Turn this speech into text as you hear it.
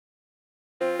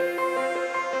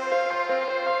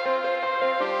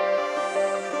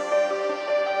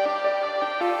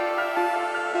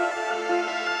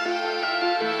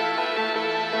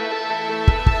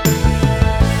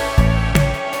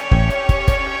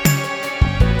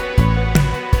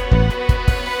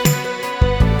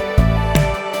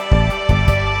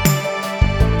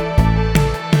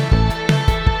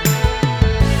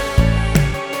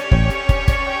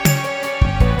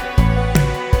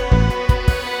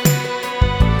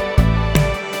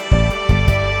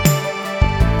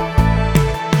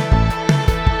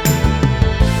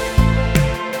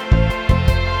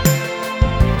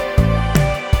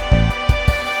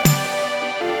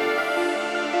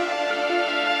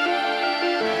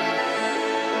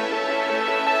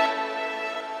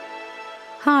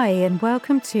Hi, and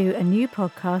welcome to a new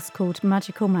podcast called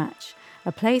Magical Match,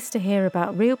 a place to hear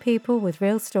about real people with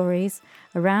real stories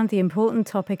around the important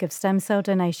topic of stem cell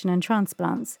donation and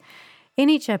transplants. In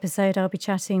each episode, I'll be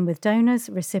chatting with donors,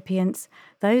 recipients,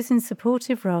 those in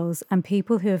supportive roles, and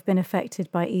people who have been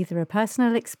affected by either a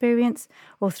personal experience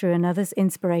or through another's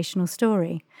inspirational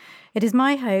story. It is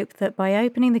my hope that by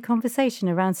opening the conversation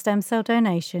around stem cell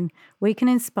donation, we can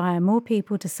inspire more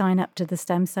people to sign up to the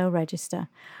Stem Cell Register,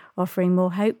 offering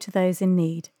more hope to those in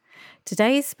need.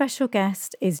 Today's special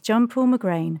guest is Jonpaul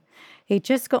McGrane. He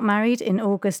just got married in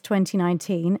August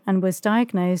 2019 and was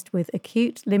diagnosed with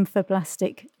acute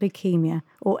lymphoblastic leukemia,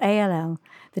 or ALL,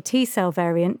 the T-cell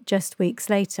variant, just weeks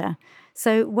later.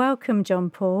 So welcome,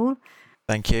 Jonpaul.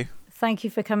 Thank you. Thank you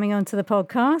for coming on to the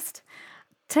podcast.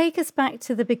 Take us back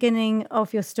to the beginning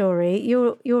of your story.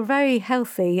 You're very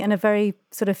healthy and a very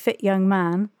sort of fit young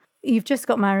man. You've just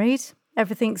got married.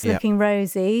 Everything's looking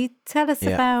rosy. Tell us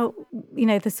about,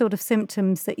 the sort of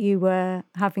symptoms that you were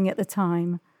having at the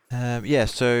time.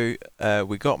 So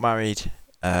we got married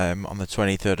on the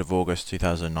 23rd of August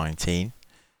 2019.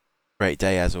 Great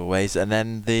day as always. And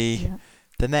then the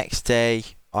next day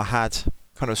I had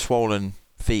kind of swollen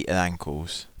feet and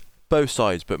ankles, both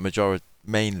sides, but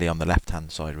mainly on the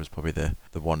left-hand side was probably the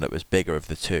one that was bigger of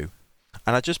the two.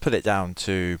 And I just put it down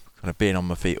to kind of being on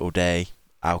my feet all day,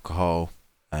 alcohol,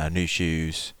 new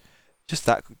shoes, just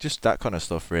that kind of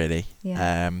stuff really.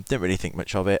 Didn't really think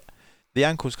much of it. The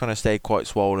ankles kind of stayed quite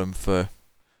swollen for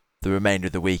the remainder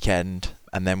of the weekend,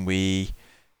 and then we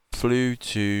flew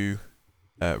to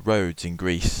Rhodes in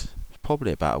Greece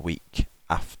probably about a week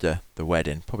after the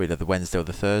wedding, probably the Wednesday or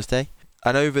the Thursday.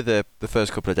 And over the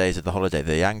first couple of days of the holiday,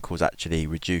 the ankles actually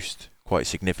reduced quite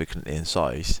significantly in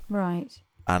size. Right.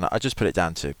 And I just put it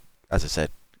down to, as I said,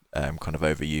 kind of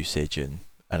overusage and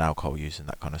alcohol use and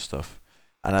that kind of stuff.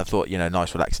 And I thought,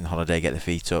 nice relaxing holiday, get the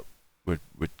feet up, would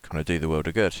kind of do the world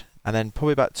a good. And then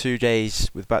probably about 2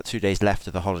 days left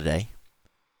of the holiday,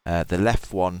 the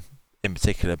left one in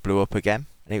particular blew up again.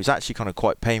 And it was actually kind of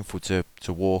quite painful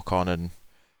to walk on and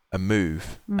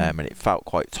move, and it felt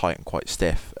quite tight and quite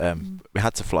stiff. We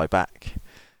had to fly back,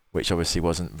 which obviously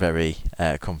wasn't very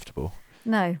comfortable.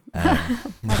 No, I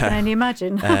can only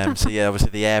imagine. So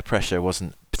obviously the air pressure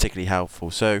wasn't particularly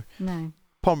helpful. So no.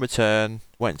 Upon return,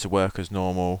 went to work as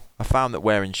normal. I found that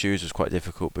wearing shoes was quite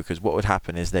difficult because what would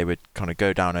happen is they would kind of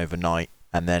go down overnight,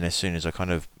 and then as soon as I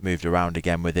kind of moved around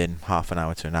again, within half an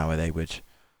hour to an hour, they would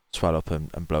swell up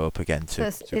and blow up again. So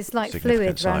it's like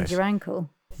fluid around your ankle.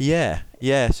 Yeah.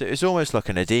 So it's almost like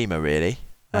an edema, really.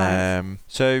 Right.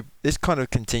 So this kind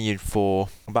of continued for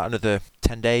about another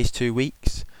 10 days, 2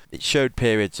 weeks. It showed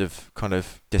periods of kind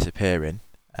of disappearing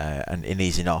and in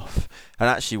easing off. And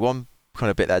actually one kind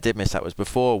of bit that I did miss out was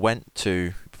before we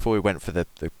went for the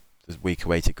week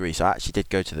away to Greece, I actually did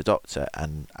go to the doctor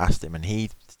and asked him, and he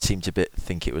seemed to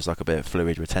think it was like a bit of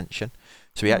fluid retention.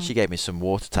 So he actually gave me some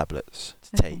water tablets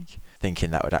to take,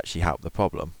 thinking that would actually help the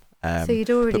problem. So you'd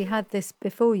already had this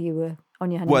before you were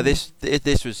on your honeymoon? Well,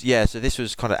 this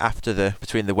was kind of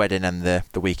between the wedding and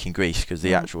the week in Greece, because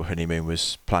the actual honeymoon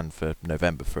was planned for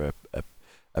November for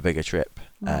a bigger trip.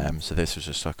 So this was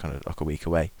just kind of like a week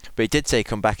away. But he did say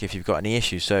come back if you've got any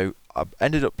issues. So I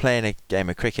ended up playing a game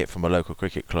of cricket from a local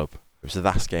cricket club. It was the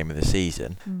last game of the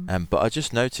season. But I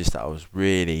just noticed that I was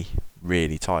really,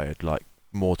 really tired, like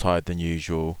more tired than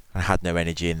usual. I had no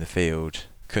energy in the field.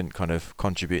 Couldn't kind of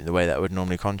contribute in the way that I would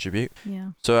normally contribute.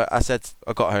 So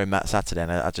I got home that Saturday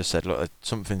and I just said, look,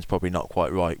 something's probably not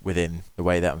quite right within the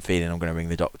way that I'm feeling. I'm going to ring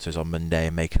the doctors on Monday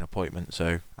and make an appointment.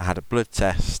 So I had a blood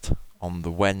test on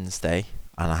the Wednesday,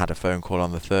 and I had a phone call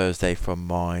on the Thursday from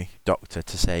my doctor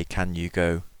to say, can you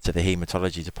go to the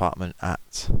haematology department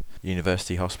at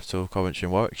University Hospital, Coventry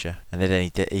in Warwickshire? And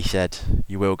then he said,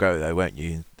 you will go though, won't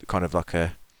you? Kind of like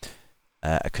a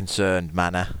concerned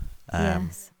manner,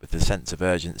 with a sense of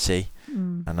urgency.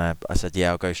 And I said, yeah,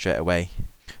 I'll go straight away.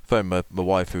 Phoned my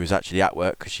wife, who was actually at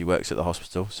work because she works at the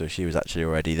hospital, so she was actually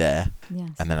already there.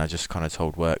 And then I just kind of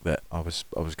told work that I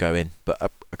was going, but I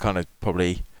kind of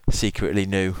probably secretly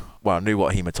knew what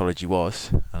haematology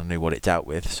was, and I knew what it dealt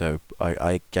with, so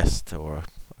I guessed, or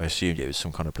I assumed it was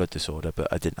some kind of blood disorder,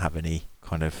 but I didn't have any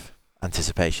kind of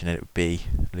anticipation it would be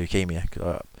leukemia.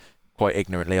 Quite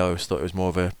ignorantly, I always thought it was more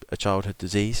of a childhood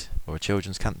disease or a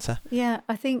children's cancer. Yeah,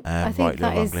 I think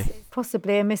that is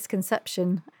possibly a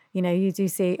misconception. You do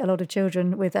see a lot of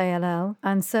children with ALL,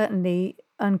 and certainly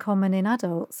uncommon in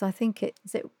adults. I think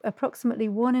is approximately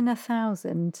 1 in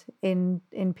 1,000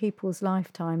 in people's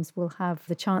lifetimes will have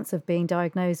the chance of being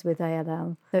diagnosed with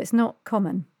ALL. So it's not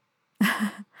common.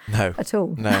 No. At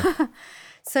all. No.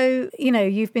 So,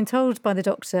 you've been told by the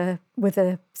doctor with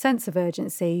a sense of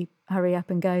urgency, hurry up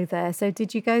and go there. So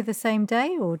did you go the same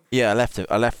day or? Yeah,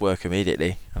 I left work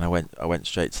immediately and I went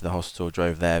straight to the hospital,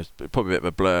 drove there. It was probably a bit of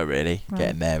a blur really,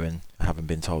 getting there and having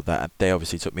been told that. They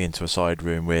obviously took me into a side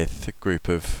room with a group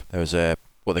of, there was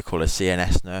what they call a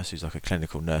CNS nurse, who's like a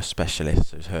clinical nurse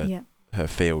specialist. So her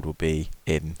field will be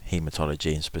in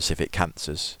haematology and specific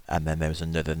cancers. And then there was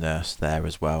another nurse there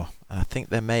as well. And I think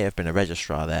there may have been a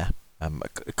registrar there. I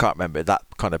can't remember. That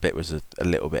kind of bit was a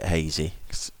little bit hazy,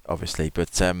 obviously.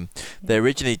 But they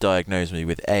originally diagnosed me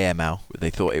with AML. They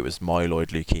thought it was myeloid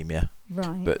leukemia.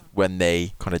 Right. But when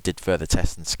they kind of did further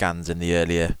tests and scans in the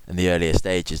earlier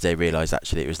stages, they realised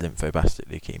actually it was lymphoblastic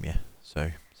leukemia.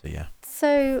 So yeah.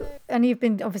 So, and you've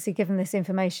been obviously given this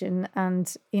information,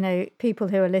 and people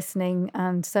who are listening,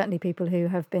 and certainly people who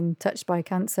have been touched by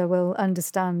cancer, will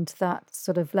understand that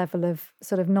sort of level of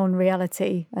sort of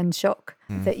non-reality and shock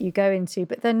that you go into.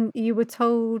 But then you were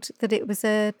told that it was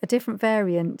a different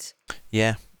variant.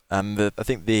 Yeah, and I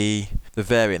think the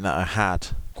variant that I had,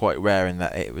 quite rare in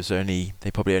that it was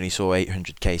they probably only saw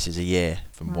 800 cases a year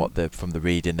from from the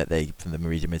reading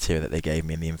material that they gave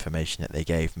me and the information that they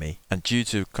gave me. And due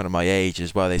to kind of my age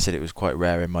as well, they said it was quite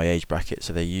rare in my age bracket.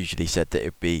 So they usually said that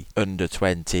it'd be under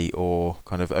 20 or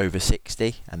kind of over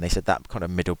 60. And they said that kind of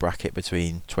middle bracket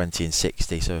between 20 and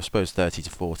 60. So I suppose 30 to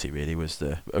 40 really was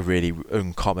a really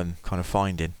uncommon kind of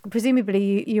finding.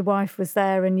 Presumably your wife was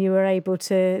there and you were able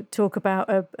to talk about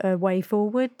a way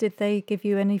forward. Did they give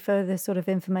you any further sort of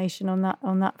information on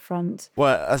that front?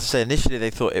 Well, as I say, initially they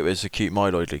thought it was acute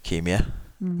myeloid leukemia.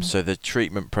 So the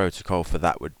treatment protocol for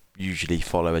that would usually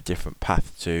follow a different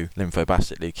path to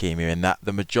lymphoblastic leukemia, in that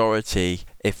the majority,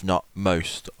 if not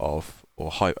most of,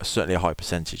 or certainly a high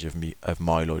percentage of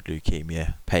myeloid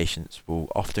leukemia patients will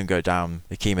often go down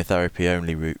the chemotherapy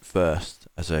only route first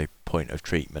as a point of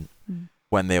treatment.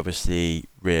 When they obviously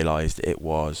realised it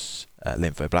was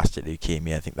lymphoblastic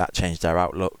leukemia, I think that changed their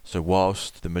outlook. So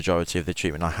whilst the majority of the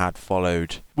treatment I had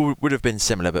would have been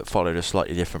similar but followed a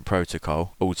slightly different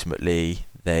protocol, ultimately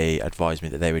they advised me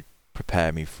that they would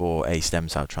prepare me for a stem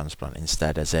cell transplant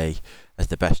instead as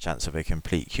the best chance of a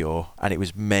complete cure. And it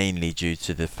was mainly due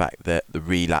to the fact that the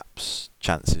relapse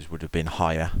chances would have been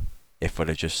higher if I'd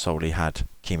have just solely had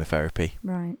chemotherapy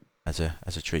as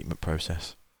a treatment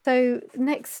process. So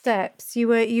next steps,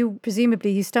 you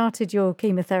presumably started your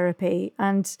chemotherapy,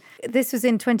 and this was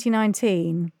in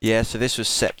 2019. Yeah, so this was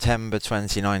September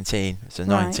 2019. It's the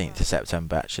 19th of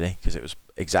September actually, because it was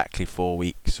exactly 4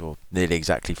 weeks, or nearly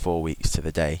exactly 4 weeks to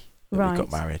the day that we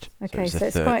got married. Okay, so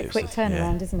it's quite a quick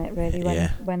turnaround, isn't it, really,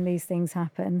 when these things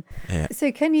happen? Yeah.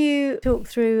 So can you talk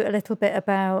through a little bit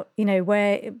about,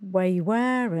 where you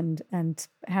were and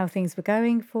how things were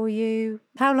going for you?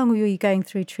 How long were you going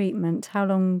through treatment? How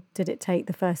long did it take,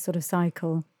 the first sort of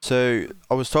cycle? So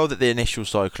I was told that the initial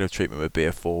cycle of treatment would be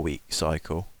a 4-week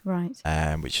cycle. Right.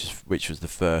 Which was the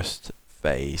first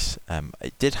phase.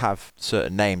 It did have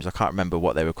certain names. I can't remember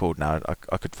what they were called now.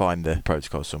 I could find the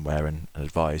protocol somewhere and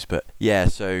advise. But yeah,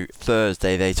 so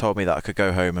Thursday they told me that I could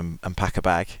go home and pack a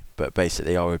bag, but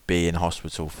basically I would be in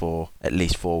hospital for at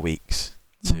least 4 weeks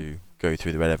to go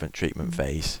through the relevant treatment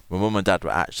phase. My mum and dad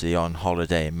were actually on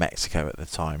holiday in Mexico at the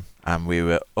time, and we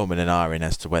were and ahhing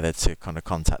as to whether to kind of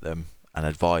contact them and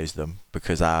advise them,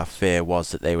 because our fear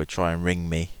was that they would try and ring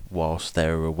me whilst they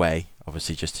were away,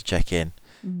 obviously just to check in.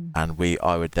 And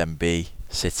I would then be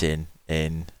sitting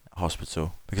in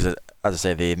hospital, because as I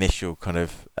say, the initial kind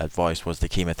of advice was the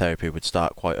chemotherapy would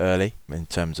start quite early, in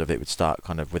terms of it would start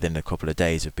kind of within a couple of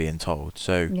days of being told.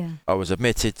 So I was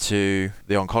admitted to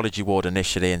the oncology ward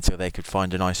initially until they could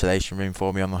find an isolation room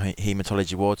for me on the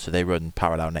haematology ward, so they run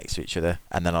parallel next to each other.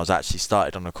 And then I was actually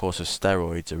started on a course of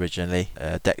steroids originally,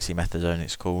 dexamethasone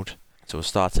it's called. So I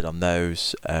started on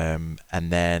those, and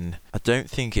then I don't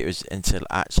think it was until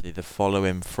actually the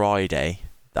following Friday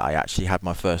that I actually had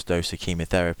my first dose of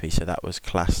chemotherapy. So that was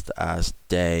classed as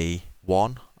day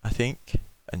 1, I think,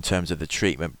 in terms of the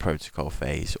treatment protocol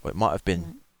phase, or it might have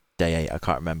been day 8. I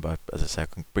can't remember. As I say, I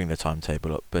can bring the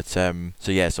timetable up. But so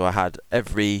I had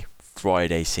every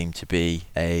Friday seemed to be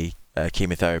a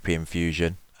chemotherapy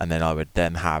infusion, and then I would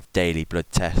then have daily blood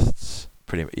tests.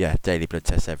 Daily blood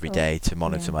tests every day to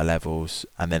monitor my levels,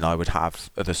 and then I would have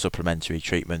other supplementary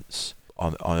treatments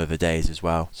on other days as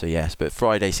well. So but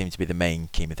Friday seemed to be the main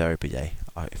chemotherapy day,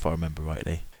 if I remember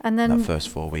rightly. And then that first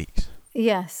 4 weeks.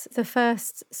 Yes, the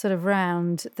first sort of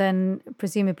round, then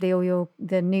presumably all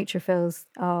the neutrophils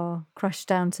are crushed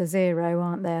down to zero,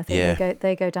 aren't they? I think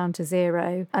they go down to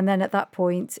zero, and then at that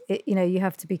point, you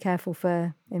have to be careful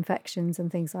for infections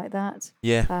and things like that.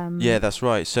 Yeah, that's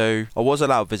right. So I was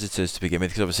allowed visitors to begin with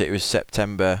because obviously it was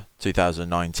September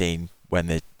 2019 when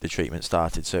the treatment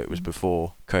started, so it was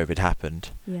before COVID happened.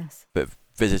 Yes. But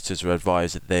visitors were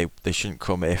advised that they shouldn't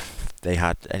come if they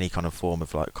had any kind of form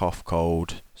of like cough,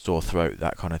 cold, sore throat,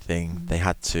 that kind of thing. They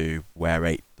had to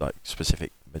wear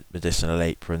specific medicinal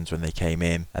aprons when they came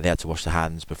in, and they had to wash their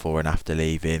hands before and after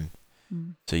leaving.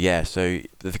 So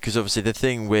because obviously the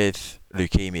thing with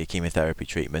leukemia chemotherapy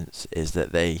treatments is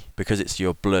that because it's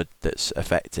your blood that's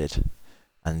affected,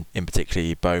 and in particular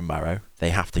your bone marrow,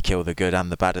 they have to kill the good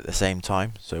and the bad at the same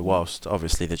time. So whilst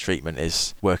obviously the treatment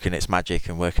is working its magic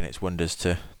and working its wonders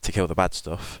to kill the bad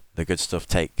stuff, the good stuff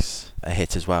takes a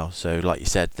hit as well. So like you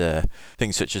said, the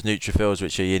things such as neutrophils,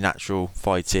 which are your natural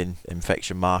fighting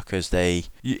infection markers, in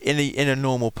a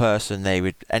normal person,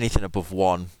 anything above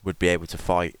 1 would be able to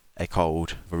fight a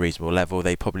cold of a reasonable level.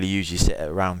 They probably usually sit at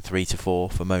around 3 to 4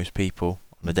 for most people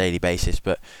on a daily basis,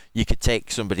 but you could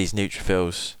take somebody's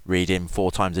neutrophils reading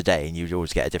 4 times a day and you'd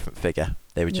always get a different figure.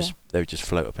 They would just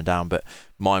float up and down, but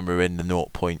mine were in the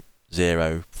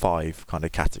 0.05 kind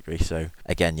of category. So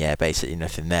again, basically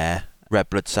nothing there.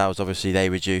 Red blood cells, obviously they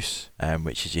reduce,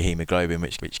 which is your hemoglobin,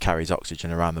 which carries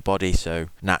oxygen around the body. So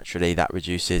naturally that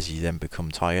reduces, you then become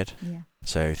tired.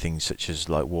 So things such as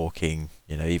like walking,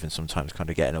 even sometimes kind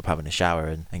of getting up, having a shower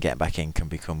and getting back in can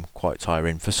become quite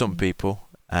tiring for some people.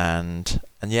 And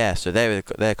so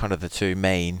they're kind of the two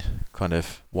main kind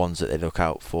of ones that they look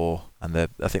out for, and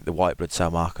I think the white blood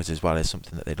cell markers as well is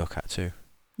something that they look at too.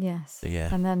 Yes. So,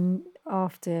 and then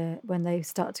after, when they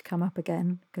start to come up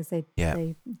again, because they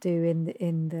do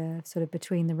in the sort of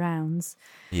between the rounds.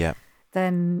 Yeah.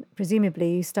 Then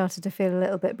presumably you started to feel a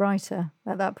little bit brighter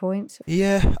at that point.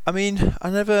 Yeah, I mean, I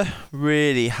never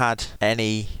really had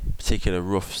any particular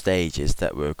rough stages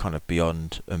that were kind of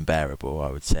beyond unbearable,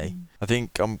 I would say. I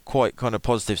think I'm quite kind of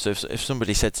positive. So if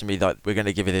somebody said to me, like, we're going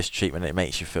to give you this treatment, it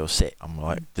makes you feel sick, I'm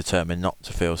like determined not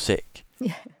to feel sick.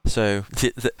 Yeah. So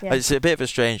it's a bit of a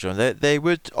strange one. They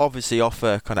would obviously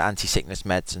offer kind of anti-sickness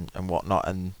meds and whatnot,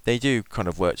 and they do kind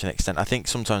of work to an extent. I think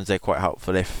sometimes they're quite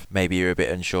helpful if maybe you're a bit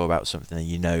unsure about something and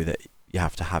you know that you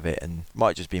have to have it, and it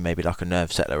might just be maybe like a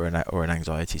nerve settler or an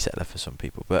anxiety settler for some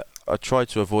people. But I try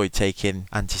to avoid taking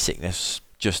anti-sickness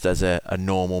just as a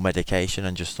normal medication,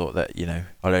 and just thought that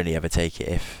I'll only ever take it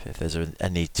if there's a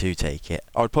need to take it.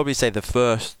 I would probably say the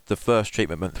first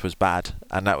treatment month was bad,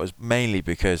 and that was mainly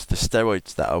because the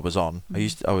steroids that I was on,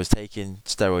 I was taking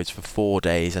steroids for 4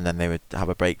 days, and then they would have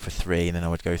a break for 3, and then I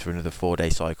would go through another 4-day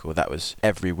cycle. That was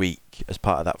every week as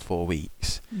part of that 4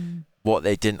 weeks. What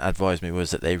they didn't advise me was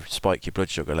that they spike your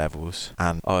blood sugar levels,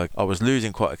 and I was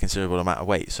losing quite a considerable amount of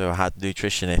weight, so I had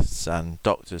nutritionists and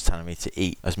doctors telling me to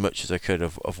eat as much as I could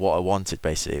of what I wanted.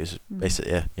 Basically, it was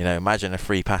basically imagine a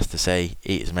free pass to say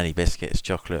eat as many biscuits,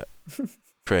 chocolate,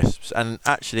 crisps, and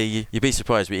actually you'd be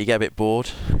surprised, but you get a bit bored.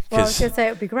 Well, I was going to say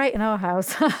it would be great in our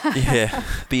house. Yeah,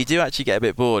 but you do actually get a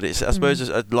bit bored. I suppose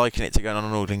I'd liken it to going on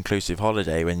an all-inclusive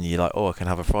holiday when you're like, I can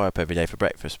have a fry-up every day for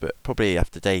breakfast, but probably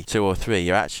after day 2 or 3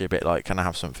 you're actually a bit like, can I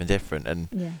have something different? And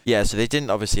so they didn't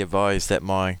obviously advise that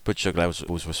my blood sugar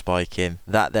levels were spiking.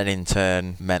 That then in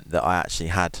turn meant that I actually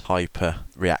had hyper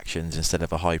reactions instead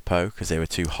of a hypo, because they were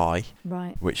too high,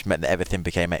 right? Which meant that everything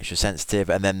became extra sensitive,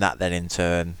 and then that then in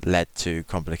turn led to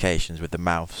complications with the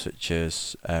mouth, such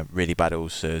as really bad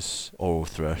ulcers, oral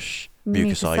thrush,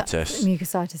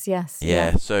 mucositis. Yes.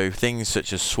 Yeah. So things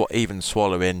such as even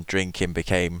swallowing, drinking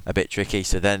became a bit tricky.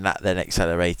 So then that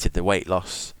accelerated the weight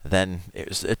loss. Then it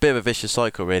was a bit of a vicious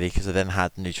cycle, really, because I then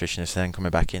had nutritionists then coming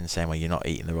back in saying, well, you're not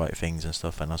eating the right things and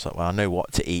stuff. And I was like, well, I know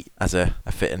what to eat as a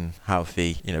fit and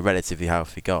healthy, relatively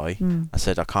healthy guy. I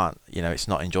said, I can't, it's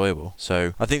not enjoyable.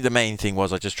 So I think the main thing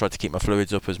was I just tried to keep my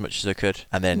fluids up as much as I could.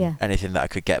 And then anything that I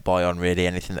could get by on, really,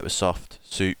 anything that was soft,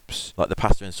 soups, like the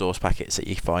pasta and sauce packets that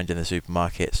you find in the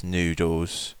supermarkets,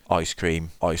 noodles, ice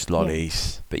cream, iced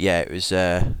lollies. But it was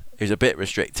a bit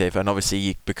restrictive, and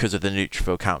obviously because of the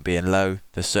neutrophil count being low,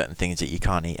 there's certain things that you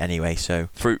can't eat anyway. So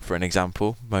fruit, for an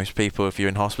example, most people, if you're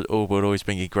in hospital, would always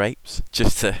bring you grapes,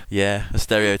 just a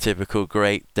stereotypical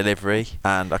grape delivery,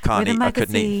 and I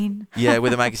couldn't eat. Yeah,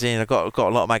 with a magazine. I got a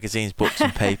lot of magazines, books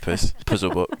and papers,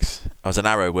 puzzle books. I was an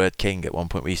arrow word king at one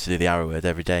point. We used to do the arrow word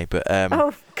every day, but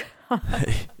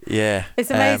Yeah.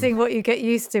 It's amazing what you get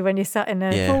used to when you're sat in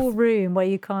a full room where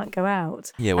you can't go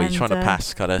out. Yeah, well, you're trying to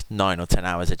pass kind of 9 or 10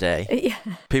 hours a day.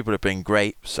 Yeah. People have bring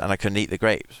grapes, and I couldn't eat the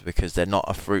grapes because they're not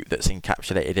a fruit that's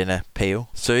encapsulated in a peel.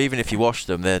 So even if you wash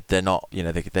them, they're not,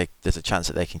 there's a chance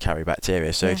that they can carry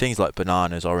bacteria. So things like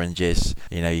bananas, oranges,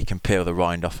 you can peel the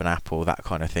rind off an apple, that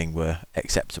kind of thing were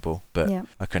acceptable, but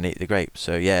I couldn't eat the grapes.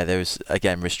 So there was,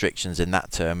 again, restrictions in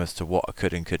that term as to what I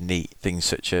could and couldn't eat. Things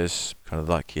such as kind of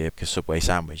like your Subway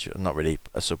sandwich. I'm not really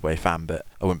a Subway fan, but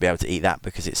I wouldn't be able to eat that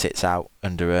because it sits out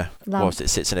under whilst it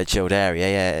sits in a chilled area.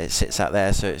 Yeah, it sits out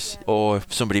there. So or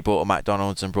if somebody bought a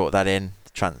McDonald's and brought that in,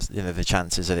 the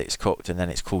chances that it's cooked and then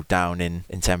it's cooled down in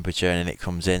temperature and then it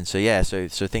comes in. So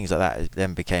so things like that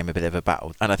then became a bit of a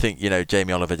battle. And I think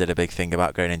Jamie Oliver did a big thing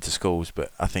about going into schools,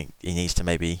 but I think he needs to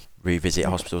maybe revisit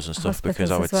hospitals and stuff,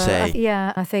 because I would say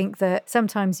I think that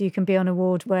sometimes you can be on a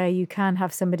ward where you can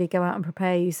have somebody go out and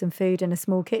prepare you some food in a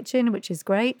small kitchen, which is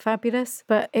great, fabulous,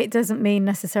 but it doesn't mean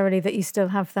necessarily that you still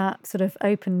have that sort of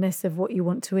openness of what you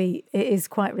want to eat. It is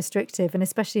quite restrictive, and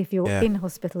especially if you're in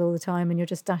hospital all the time and you're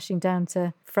just dashing down to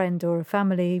a friend or a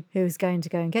family who's going to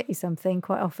go and get you something,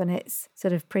 quite often it's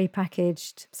sort of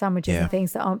pre-packaged sandwiches and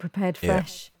things that aren't prepared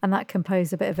fresh, and that can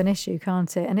pose a bit of an issue,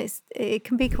 can't it? And it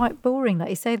can be quite boring,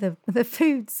 like you say. The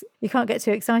foods, you can't get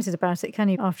too excited about it, can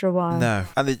you, after a while? No.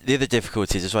 And the other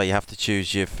difficulty is as well, you have to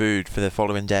choose your food for the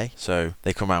following day. So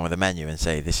they come around with a menu and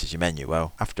say, this is your menu.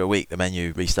 Well, after a week, the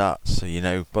menu restarts.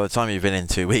 So, by the time you've been in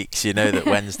 2 weeks, that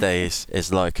Wednesday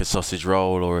is like a sausage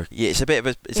roll or... it's a bit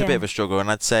of a struggle.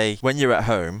 And I'd say when you're at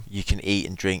home, you can eat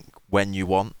and drink when you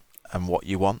want and what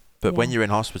you want. But when you're in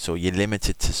hospital, you're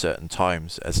limited to certain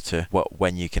times as to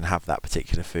when you can have that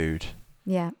particular food.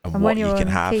 Yeah, and when you're on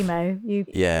chemo,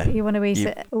 you want to eat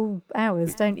at all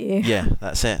hours, don't you? Yeah,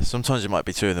 that's it. Sometimes it might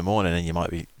be 2 a.m. and you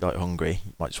might be like hungry.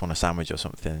 You might just want a sandwich or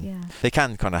something. Yeah. They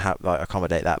can kind of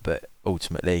accommodate that, but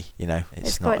ultimately,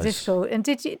 it's not quite difficult. And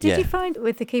did you find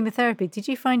with the chemotherapy, did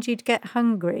you find you'd get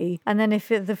hungry, and then if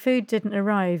the food didn't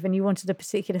arrive and you wanted a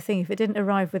particular thing, if it didn't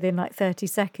arrive within like 30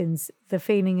 seconds, the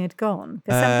feeling had gone?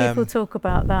 Because some people talk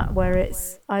about that, where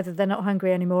it's either they're not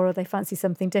hungry anymore or they fancy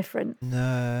something different.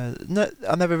 No,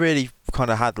 I never really kind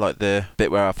of had like the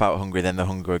bit where I felt hungry, then the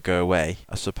hunger would go away.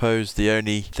 I suppose the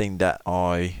only thing that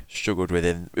I struggled with,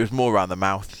 it was more around the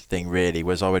mouth thing really,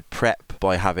 was I would prep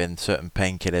by having certain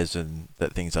painkillers and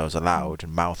that things I was allowed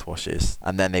and mouthwashes,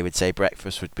 and then they would say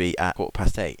breakfast would be at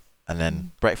 8:15, and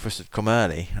then breakfast would come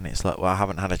early, and it's like, well, I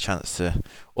haven't had a chance to,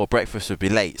 or breakfast would be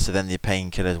late, so then the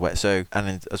painkillers wet. So, and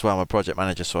then as well, I'm a project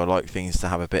manager, so I like things to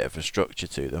have a bit of a structure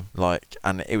to them,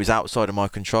 and it was outside of my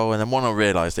control. And then when I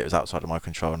realised it was outside of my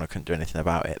control and I couldn't do anything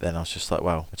about it, then I was just like,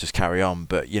 well, I'll just carry on.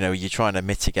 But you're trying to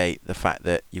mitigate the fact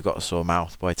that you've got a sore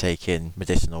mouth by taking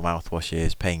medicinal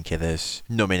mouthwashes, painkillers,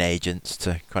 numbing agents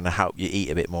to kind of help you eat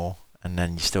a bit more. And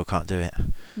then you still can't do it.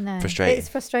 No, frustrating. It's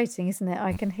frustrating, isn't it?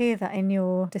 I can hear that in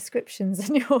your descriptions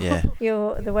and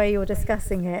the way you're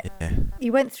discussing it. Yeah.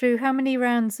 You went through how many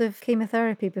rounds of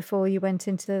chemotherapy before you went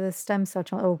into the stem cell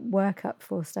or workup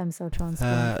for stem cell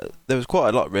transplant? There was quite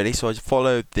a lot really. So I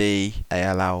followed the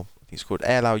ALL. It's called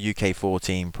ALL UK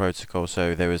 14 protocol.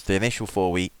 So there was the initial 4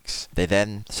 weeks. They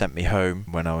then sent me home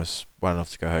when I was well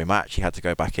enough to go home. I actually had to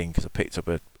go back in because I picked up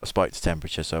a spike to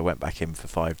temperature, so I went back in for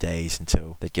 5 days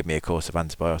until they give me a course of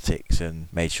antibiotics and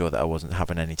made sure that I wasn't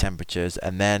having any temperatures.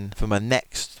 And then for my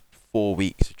next 4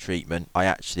 weeks of treatment, I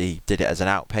actually did it as an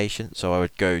outpatient. So I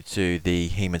would go to the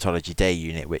haematology day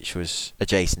unit, which was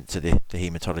adjacent to the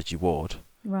haematology ward.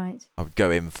 Right. I would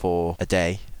go in for a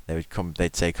day.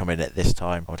 They'd say come in at this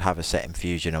time. I would have a set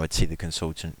infusion. I would see the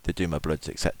consultant to do my bloods,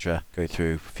 etc. Go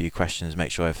through a few questions,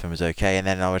 make sure everything was okay, and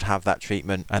then I would have that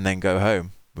treatment and then go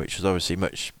home, which was obviously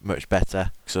much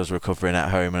better because I was recovering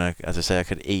at home, and as I say, I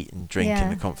could eat and drink in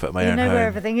the comfort of my own home. You know where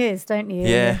everything is, don't you?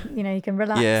 Yeah. You can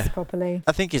relax properly.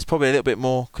 I think it's probably a little bit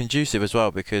more conducive as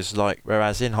well, because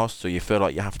whereas in hospital you feel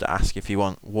like you have to ask if you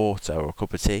want water or a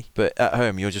cup of tea, but at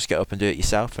home you'll just get up and do it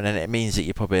yourself, and then it means that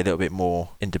you're probably a little bit more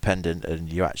independent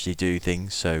and you actually do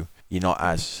things, so you're not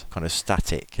as kind of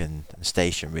static and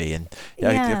stationary. And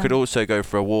I could also go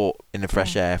for a walk in the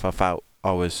fresh air if I felt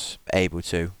I was able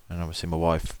to, and obviously my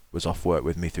wife was off work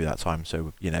with me through that time,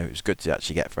 so it was good to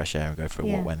actually get fresh air and go for a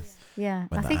walk when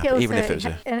I think it also even if it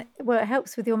was it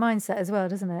helps with your mindset as well,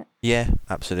 doesn't it? Yeah,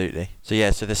 absolutely. So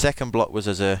so the second block was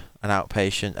as an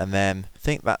outpatient, and then I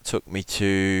think that took me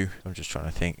to, I'm just trying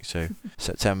to think, so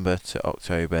September to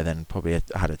October, then probably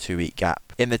I had a 2 week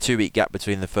gap. In the 2 week gap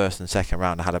between the first and second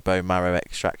round, I had a bone marrow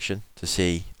extraction to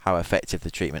see how effective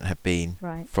the treatment had been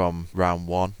from round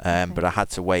 1. But I had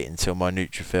to wait until my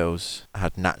neutrophils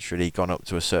had naturally gone up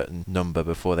to a certain number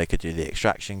before they could do the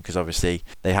extraction, because obviously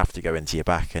they have to go into your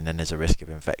back, and then there's a risk of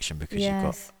infection because you've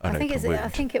got an open wound. I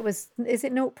think it was, is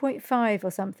it 0.5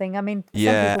 or something? I mean, some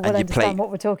Yeah, people will understand what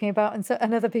we're talking about,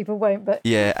 and other people won't. But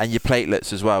yeah, and your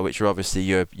platelets as well, which are obviously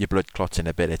your blood clotting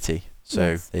ability.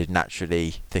 So they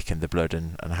naturally thicken the blood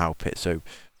and help it. So,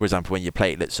 for example, when your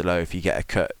platelets are low, if you get a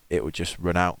cut, it will just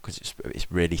run out because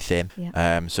it's really thin.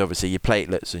 So obviously your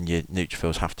platelets and your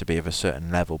neutrophils have to be of a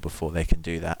certain level before they can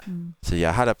do that. So yeah,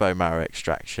 I had a bone marrow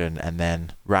extraction, and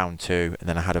then round 2, and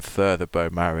then I had a further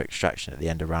bone marrow extraction at the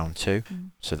end of round 2.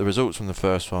 So the results from the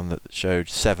first one that showed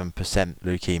 7%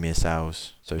 leukemia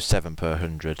cells, so 7 per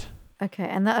 100. Okay,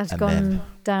 and that has gone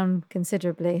down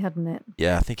considerably, hadn't it?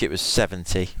 Yeah, I think it was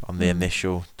 70 on the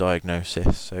initial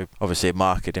diagnosis. So obviously a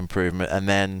marked improvement. And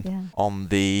then on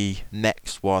the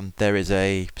next one, there is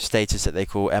a status that they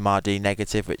call MRD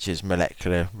negative, which is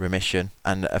molecular remission.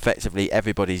 And effectively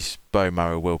everybody's bone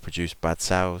marrow will produce bad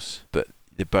cells, but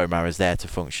the bone marrow is there to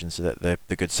function so that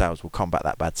the good cells will combat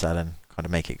that bad cell and kind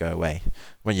of make it go away.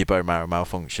 When your bone marrow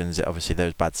malfunctions, obviously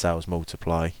those bad cells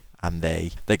multiply. And they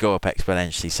go up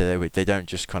exponentially, so they don't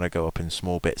just kind of go up in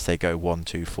small bits. They go 1,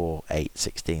 2, 4, 8,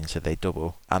 16, so they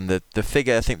double. And the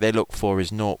figure I think they look for is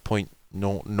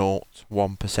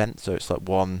 0.001%. So it's like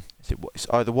it's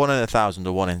either 1 in 1,000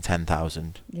 or 1 in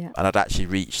 10,000. Yeah. And I'd actually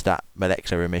reached that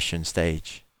molecular remission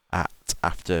stage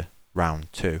after round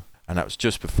 2, and that was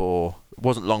just before. It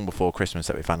wasn't long before Christmas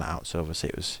that we found that out. So obviously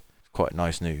it was quite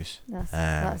nice news.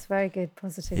 That's very good,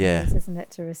 positive news, isn't it,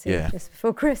 to receive just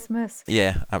before Christmas?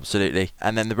 Yeah, absolutely.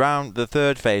 And then the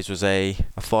third phase was a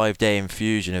 5-day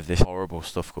infusion of this horrible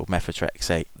stuff called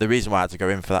methotrexate. The reason why I had to go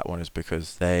in for that one is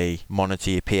because they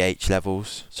monitor your pH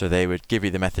levels. So they would give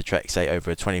you the methotrexate over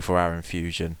a 24-hour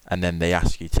infusion, and then they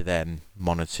ask you to then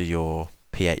monitor your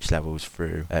pH levels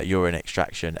through urine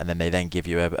extraction, and then they then give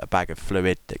you a bag of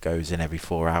fluid that goes in every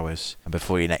 4 hours, and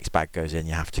before your next bag goes in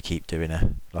you have to keep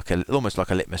doing almost like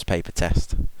a litmus paper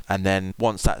test. And then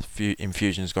once that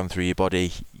infusion's gone through your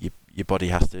body, your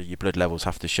blood levels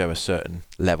have to show a certain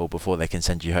level before they can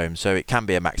send you home. So it can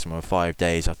be a maximum of 5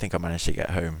 days. I think I managed to get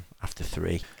home after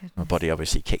 3. Goodness. My body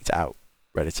obviously kicked it out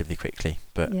relatively quickly,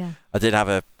 but I did have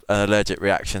an allergic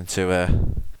reaction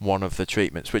to one of the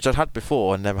treatments, which I'd had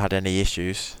before and never had any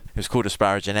issues. It was called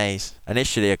asparaginase.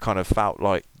 Initially I kind of felt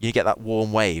like you get that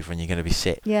warm wave when you're going to be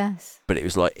sick. Yes. But it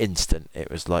was like instant. It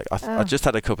was like I just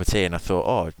had a cup of tea and I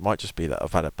thought, it might just be that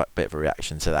I've had a bit of a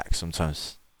reaction to that, 'cause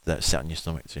sometimes they don't sit on your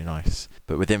stomach too nice.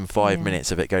 But within 5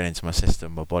 minutes of it going into my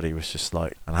system, my body was just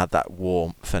like, and I had that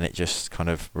warmth and it just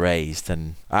kind of raised,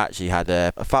 and I actually I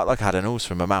felt like I had an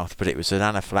ulcer in my mouth, but it was an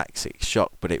anaphylactic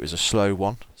shock, but it was a slow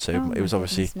one. So it was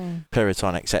obviously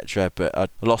Piriton, etc. But I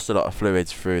lost a lot of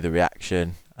fluids through the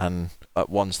reaction, and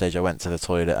at one stage I went to the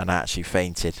toilet and I actually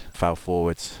fainted, fell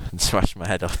forwards and smashed my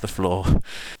head off the floor.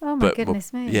 Oh my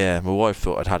goodness me. Yeah, my wife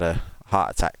thought I'd had a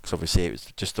heart attack, because obviously it was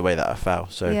just the way that I fell.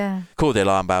 So called the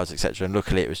alarm bells, etc. And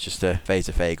luckily it was just a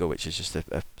vasophagal, which is just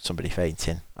somebody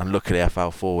fainting. And luckily I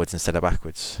fell forwards instead of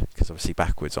backwards, because obviously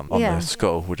backwards on the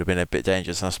skull would have been a bit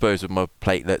dangerous. And I suppose with my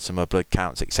platelets and my blood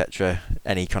counts, etc.,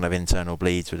 any kind of internal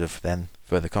bleeds would have then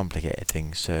further complicated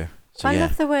things. So I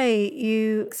love the way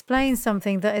you explain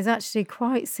something that is actually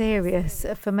quite serious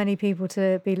for many people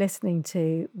to be listening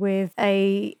to, with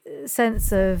a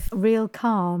sense of real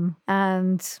calm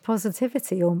and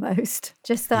positivity almost.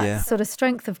 Just that sort of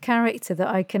strength of character that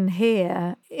I can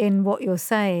hear in what you're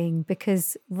saying,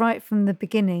 because right from the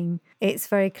beginning, it's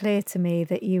very clear to me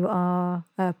that you are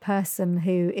a person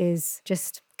who is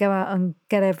just go out and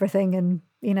get everything, and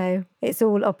it's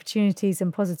all opportunities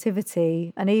and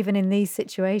positivity. And even in these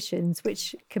situations,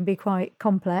 which can be quite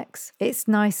complex, it's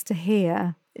nice to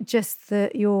hear just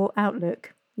your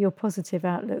outlook, your positive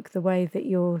outlook, the way that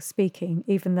you're speaking,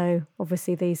 even though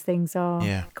obviously these things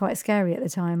are quite scary at the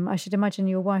time. I should imagine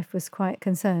your wife was quite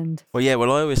concerned. Well, I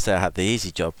always say I had the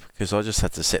easy job, because I just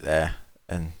had to sit there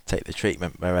and take the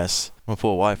treatment, whereas my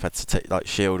poor wife had to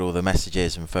shield all the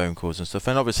messages and phone calls and stuff.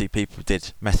 And obviously people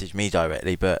did message me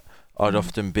directly, but I'd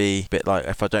often be a bit like,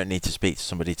 if I don't need to speak to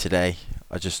somebody today,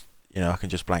 I just, I can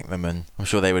just blank them, and I'm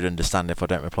sure they would understand if I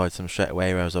don't reply to them straight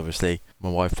away. Whereas obviously my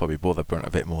wife probably bore the brunt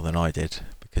of it more than I did,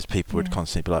 because people would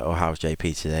constantly be like, oh, how's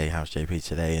JP today? How's JP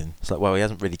today? And it's like, well, he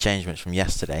hasn't really changed much from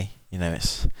yesterday.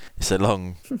 It's a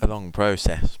long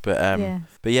process. But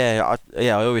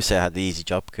I always say I had the easy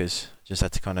job, because I just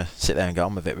had to kind of sit there and get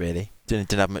on with it, really.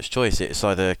 didn't have much choice. It's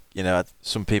either,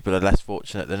 some people are less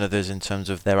fortunate than others in terms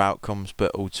of their outcomes,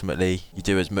 but ultimately you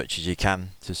do as much as you can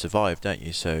to survive, don't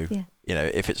you? So,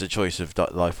 if it's a choice of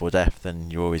life or death,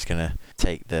 then you're always going to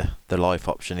take the life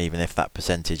option, even if that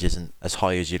percentage isn't as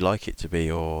high as you'd like it to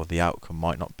be, or the outcome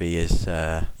might not be as,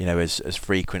 as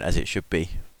frequent as it should be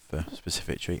for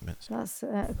specific treatments. That's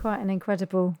quite an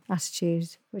incredible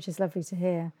attitude, which is lovely to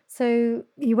hear. So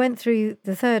you went through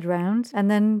the third round, and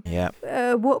then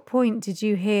at what point did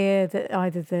you hear that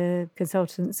either the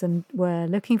consultants were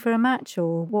looking for a match,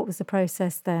 or what was the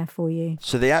process there for you?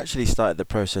 So they actually started the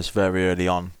process very early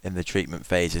on in the treatment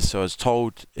phases. So I was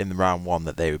told in round 1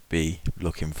 that they would be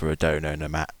looking for a donor and a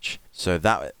match. So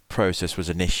that process was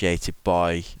initiated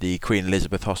by the Queen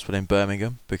Elizabeth Hospital in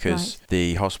Birmingham, because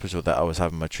the hospital that I was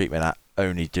having my treatment at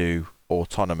only do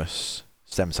autonomous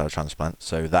stem cell transplants.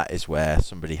 So that is where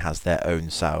somebody has their own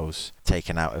cells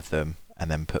taken out of them and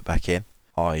then put back in.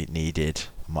 I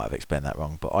might have explained that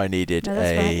wrong, but I needed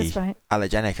that's right.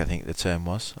 Allogeneic, I think the term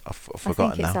was. I've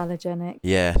forgotten now. I think it's allogeneic.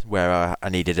 Yeah, where I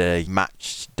needed a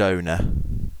matched donor.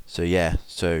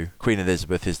 So Queen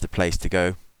Elizabeth is the place to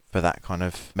go for that kind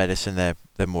of medicine. They're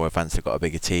more advanced, they've got a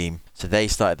bigger team. So they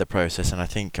started the process, and I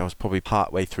think I was probably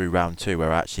part way through round 2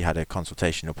 where I actually had a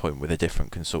consultation appointment with a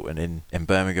different consultant in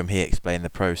Birmingham. He explained the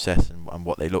process and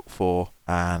what they look for,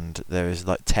 and there is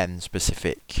 10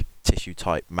 specific tissue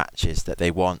type matches that they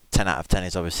want. 10 out of 10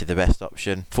 is obviously the best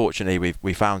option. Fortunately,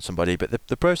 we found somebody, but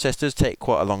the process does take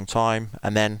quite a long time,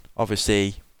 and then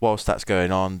obviously whilst that's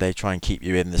going on, they try and keep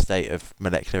you in the state of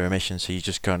molecular remission, so you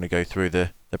just kind of go through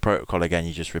the protocol again.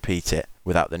 You just repeat it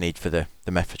without the need for the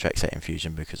methotrexate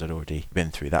infusion, because I'd already been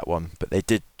through that one. But they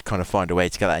did kind of find a way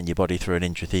to get that in your body through an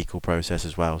intrathecal process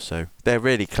as well. So they're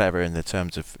really clever in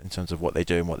terms of what they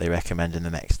do and what they recommend in the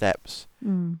next steps.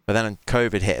 But then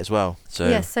COVID hit as well. So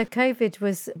COVID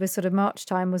was sort of March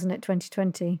time, wasn't it,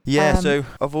 2020? Yeah, so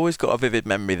I've always got a vivid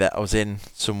memory that I was in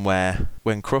somewhere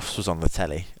when Crufts was on the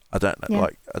telly. I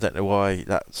don't know why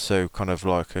that's so kind of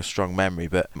like a strong memory,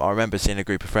 but I remember seeing a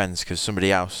group of friends, because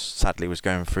somebody else sadly was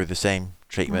going through the same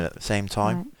treatment at the same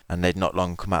time, and they'd not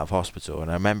long come out of hospital. And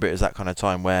I remember it was that kind of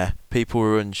time where people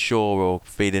were unsure or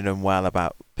feeling unwell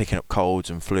about picking up colds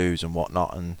and flus and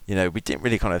whatnot, and we didn't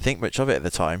really kind of think much of it at the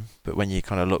time, but when you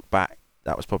kind of look back,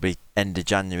 that was probably end of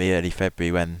January, early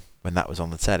February when that was on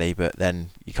the telly. But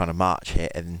then you kind of March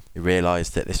hit and you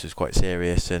realised that this was quite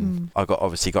serious, and I was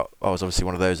obviously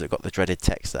one of those that got the dreaded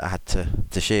text that I had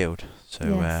to shield.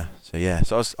 So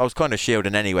I was kind of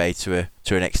shielding anyway to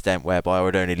an extent whereby I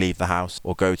would only leave the house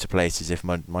or go to places if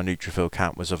my neutrophil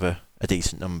count was of a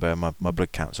decent number and my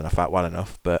blood counts and I felt well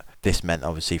enough. But this meant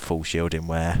obviously full shielding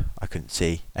where I couldn't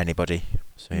see anybody.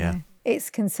 So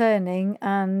It's concerning,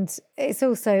 and it's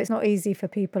not easy for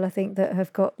people, I think, that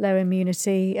have got low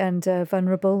immunity and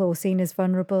vulnerable or seen as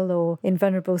vulnerable or in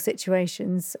vulnerable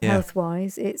situations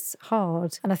health-wise. It's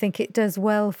hard, and I think it does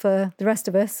well for the rest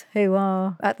of us who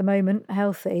are at the moment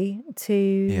healthy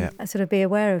to sort of be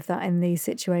aware of that in these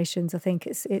situations. I think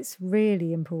it's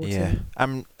really important. Yeah,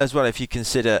 as well, if you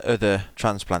consider other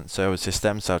transplants, so it's a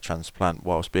stem cell transplant,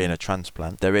 whilst being a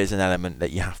transplant, there is an element that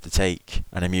you have to take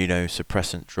an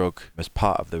immunosuppressant drug as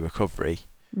part of the recovery.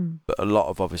 But a lot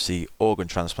of obviously organ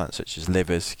transplants such as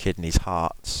livers, kidneys,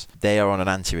 hearts, they are on an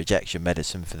anti-rejection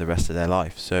medicine for the rest of their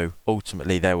life. So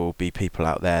ultimately there will be people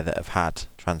out there that have had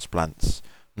transplants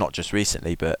not just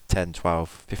recently but 10, 12,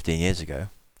 15 years ago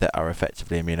that are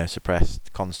effectively immunosuppressed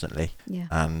constantly,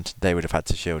 and they would have had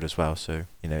to shield as well. So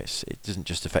it doesn't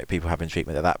just affect people having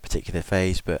treatment at that particular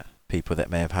phase, but people that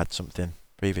may have had something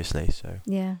previously. So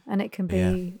and it can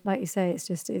be like you say,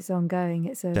 it's ongoing,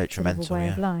 it's a detrimental sort of a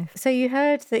way of life. So you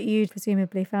heard that you'd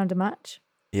presumably found a match.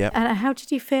 And how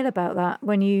did you feel about that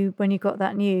when you got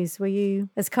that news? Were you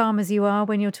as calm as you are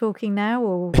when you're talking now,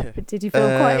 or did you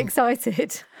feel quite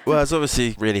excited? Well, I was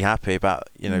obviously really happy about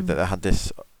that I had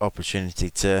this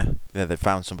opportunity to they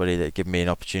found somebody that gave me an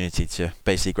opportunity to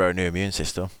basically grow a new immune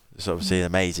system. It's obviously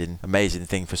an amazing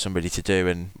thing for somebody to do.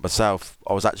 And myself,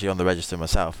 I was actually on the register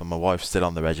myself, and my wife's still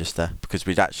on the register because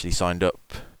we'd actually signed up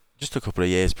just a couple of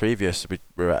years previous.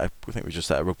 I think we were just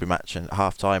at a rugby match and at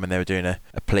half time, and they were doing a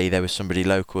plea. There was somebody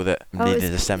local that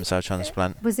needed a stem cell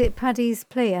transplant. Was it Paddy's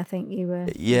plea? I think you were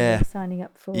signing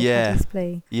up for Paddy's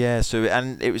plea. Yeah, so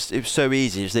and it was so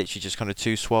easy. It was literally just kind of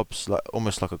 2 swabs, like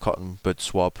almost like a cotton bud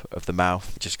swab of the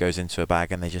mouth. It just goes into a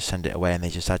bag and they just send it away and they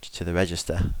just add you to the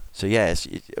register. So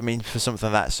for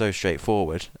something that's so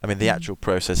straightforward, the actual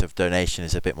process of donation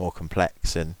is a bit more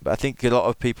complex, but I think a lot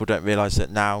of people don't realise that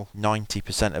now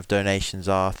 90% of donations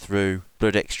are through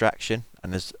blood extraction,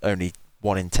 and there's only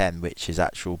 1 in 10 which is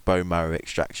actual bone marrow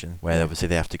extraction, where obviously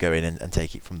they have to go in and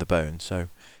take it from the bone. So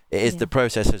it is the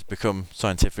process has become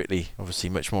scientifically obviously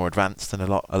much more advanced and a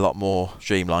lot more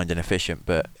streamlined and efficient.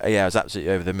 But yeah, I was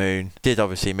absolutely over the moon. Did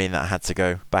obviously mean that I had to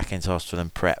go back into hospital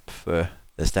and prep for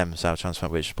the stem cell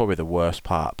transplant, which is probably the worst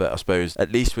part. But I suppose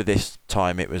at least with this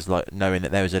time, it was like knowing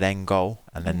that there was an end goal,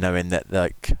 and then knowing that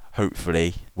like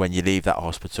hopefully when you leave that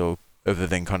hospital, other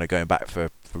than kind of going back for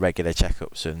regular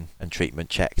checkups and treatment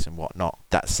checks and whatnot,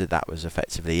 that was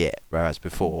effectively it. Whereas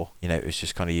before, it was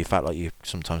just kind of, you felt like you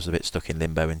sometimes a bit stuck in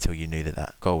limbo until you knew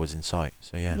that goal was in sight.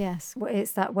 So yeah. Yes, well,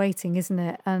 it's that waiting, isn't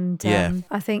it? And Yeah.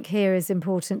 I think here is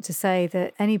important to say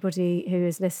that anybody who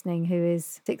is listening who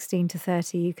is 16 to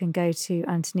 30, you can go to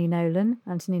Anthony Nolan,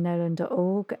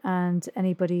 anthonynolan.org, and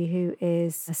anybody who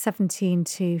is 17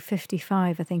 to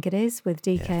 55, I think it is, with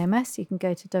DKMS, you can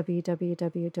go to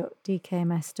www.dkms.org.uk,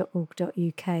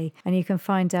 and you can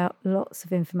find out lots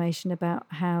of information about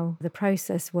how the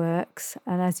process works.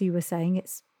 And as you were saying,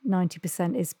 it's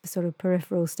 90% is sort of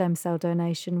peripheral stem cell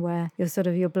donation, where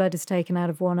your blood is taken out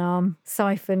of one arm,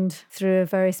 siphoned through a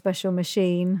very special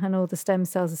machine, and all the stem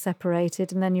cells are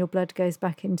separated, and then your blood goes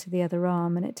back into the other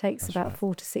arm, and it takes about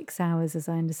 4 to 6 hours, as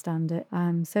I understand it.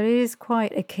 So it is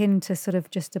quite akin to sort of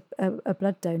just a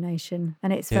blood donation,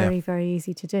 and it's very, very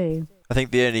easy to do. I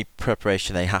think the only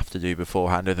preparation they have to do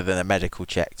beforehand, other than a medical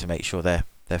check to make sure they're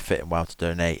fit and well to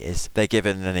donate, is they're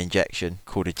given an injection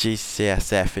called a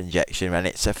GCSF injection, and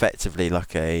it's effectively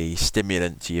like a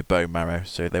stimulant to your bone marrow.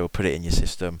 So they will put it in your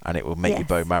system and it will make your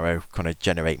bone marrow kind of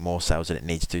generate more cells than it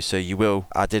needs to. So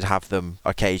I did have them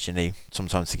occasionally,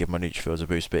 sometimes to give my neutrophils a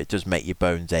boost, but it does make your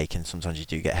bones ache, and sometimes you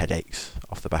do get headaches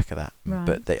off the back of that. Right.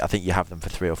 But I think you have them for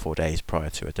 3 or 4 days prior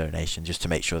to a donation, just to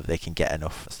make sure that they can get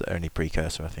enough. That's the only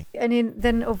precursor, I think. And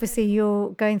then obviously you're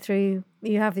going through,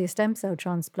 you have your stem cell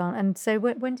transplant. And so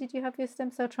when did you have your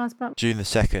stem cell transplant? June the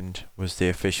 2nd was the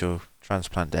official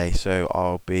transplant day. So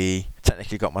I'll be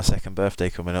technically got my 2nd birthday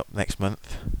coming up next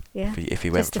month. Yeah. If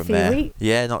we went Just from a few there. weeks.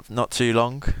 Yeah, not too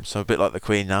long. So a bit like the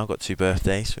Queen now, got 2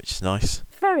 birthdays, which is nice.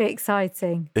 Very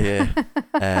exciting. Yeah.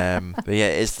 But yeah,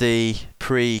 it's the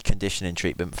pre-conditioning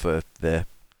treatment for the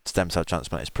stem cell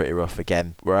transplant is pretty rough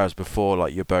again, whereas before,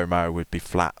 like, your bone marrow would be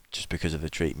flat just because of the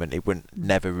treatment. It wouldn't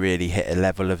never really hit a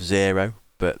level of 0,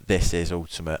 but this is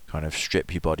ultimate kind of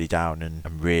strip your body down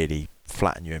and really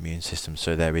flatten your immune system,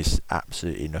 so there is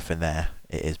absolutely nothing there.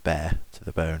 It is bare to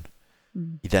the bone.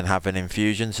 You then have an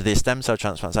infusion. So the stem cell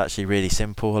transplant's actually really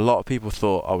simple. A lot of people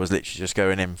thought I was literally just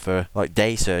going in for like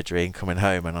day surgery and coming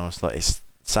home, and I was like,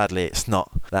 sadly it's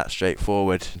not that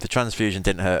straightforward. The transfusion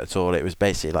didn't hurt at all. It was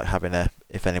basically like having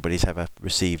if anybody's ever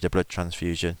received a blood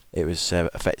transfusion, it was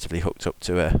effectively hooked up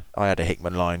to I had a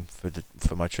Hickman line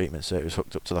for my treatment, so it was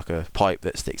hooked up to like a pipe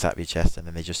that sticks out of your chest, and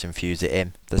then they just infuse it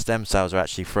in. The stem cells are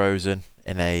actually frozen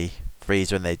in a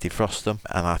freezer and they defrost them,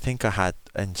 and I think I had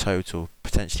in total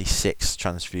potentially 6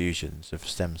 transfusions of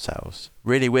stem cells.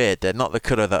 Really weird. They're not the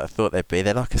colour that I thought they'd be.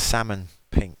 They're like a salmon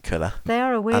pink colour. They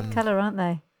are a weird colour, aren't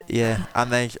they? Yeah,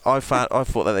 and I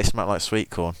thought that they smelled like sweet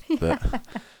corn, but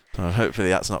hopefully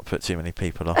that's not put too many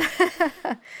people off.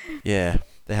 Yeah,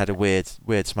 they had a weird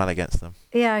smell against them.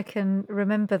 Yeah, I can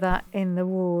remember that in the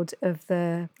ward of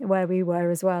where we were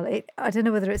as well. I don't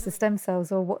know whether it's the stem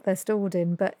cells or what they're stored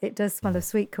in, but it does smell of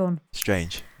sweet corn.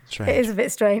 Strange. It is a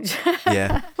bit strange.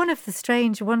 Yeah. One of the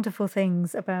strange, wonderful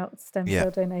things about stem cell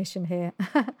donation here.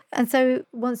 And so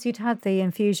once you'd had the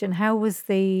infusion, how was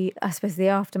the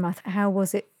aftermath? How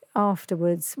was it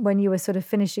afterwards when you were sort of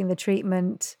finishing the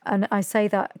treatment? And I say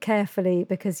that carefully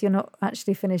because you're not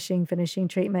actually finishing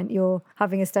treatment. You're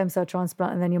having a stem cell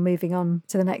transplant and then you're moving on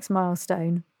to the next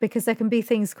milestone, because there can be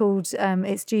things called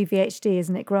it's GVHD,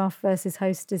 isn't it, graft versus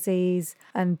host disease,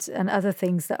 and other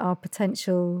things that are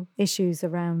potential issues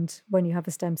around when you have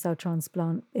a stem cell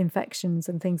transplant, infections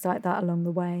and things like that along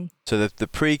the way. So the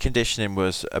preconditioning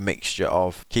was a mixture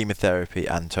of chemotherapy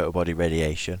and total body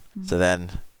radiation. So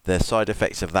then the side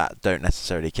effects of that don't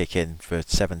necessarily kick in for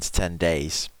 7 to 10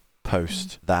 days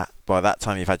post that. By that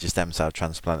time you've had your stem cell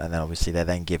transplant, and then obviously they're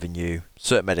then giving you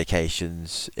certain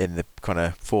medications in the kind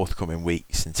of forthcoming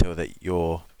weeks until that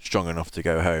you're strong enough to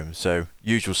go home. So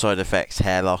usual side effects: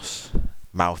 hair loss,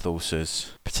 mouth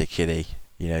ulcers particularly,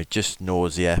 just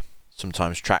nausea,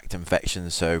 sometimes tract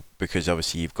infections. So because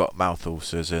obviously you've got mouth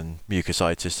ulcers and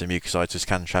mucositis, the mucositis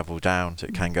can travel down, so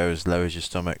it can go as low as your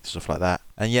stomach, stuff like that.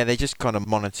 And yeah, they just kind of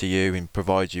monitor you and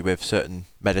provide you with certain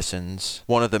medicines.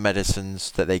 One of the medicines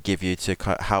that they give you to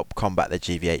help combat the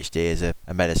GVHD is a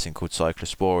medicine called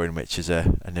cyclosporin, which is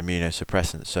an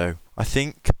immunosuppressant. So I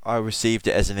think I received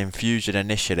it as an infusion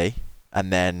initially,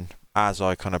 and then as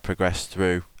I kind of progressed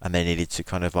through and they needed to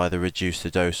kind of either reduce the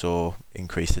dose or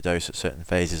increase the dose at certain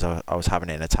phases, I was having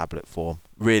it in a tablet form.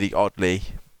 Really oddly,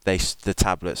 the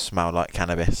tablets smell like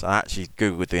cannabis. I actually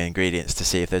googled the ingredients to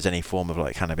see if there's any form of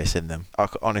like cannabis in them.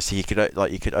 Honestly, you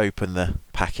could open the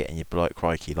packet and you'd be like,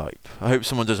 crikey, like I hope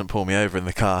someone doesn't pull me over in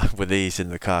the car with these in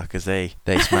the car, because they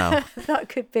smell. That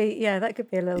could be a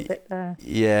little bit there.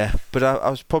 Yeah, but I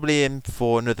was probably in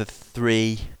for another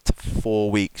 3 to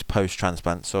 4 weeks post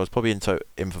transplant, so I was probably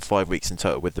in for 5 weeks in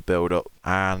total with the build up,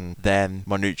 and then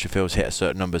my neutrophils hit a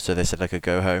certain number, so they said I could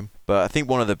go home. But I think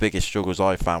one of the biggest struggles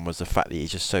I found was the fact that you're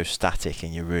just so static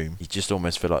in your room. You just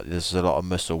almost feel like there's a lot of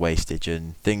muscle wastage,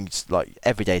 and things like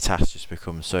everyday tasks just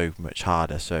become so much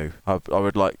harder. So I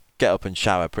would like get up and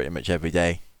shower pretty much every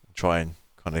day, try and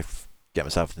kind of get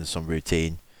myself into some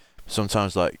routine.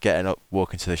 Sometimes like getting up,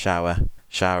 walking to the shower,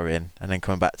 showering, and then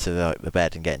coming back to the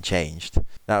bed and getting changed,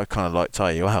 that would kind of like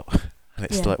tire you out. And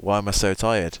it's like, why am I so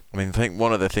tired? I mean, I think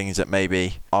one of the things that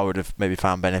maybe I would have maybe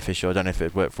found beneficial, I don't know if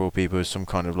it worked for all people, is some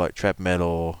kind of like treadmill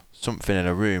or something in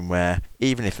a room where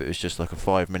even if it was just like a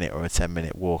 5-minute or a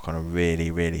 10-minute walk on a really,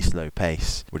 really slow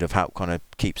pace, would have helped kind of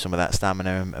keep some of that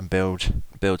stamina and build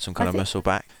some kind of muscle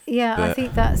back. Yeah, I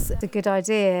think that's a good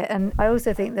idea. And I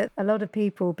also think that a lot of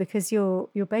people, because you're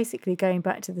basically going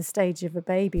back to the stage of a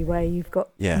baby where you've got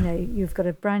you've got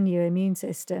a brand new immune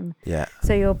system. Yeah.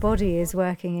 So your body is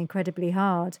working incredibly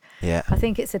hard. Yeah. I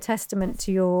think it's a testament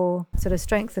to your sort of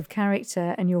strength of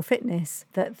character and your fitness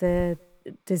that the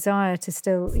desire to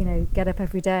still, get up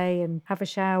every day and have a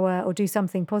shower or do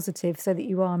something positive so that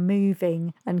you are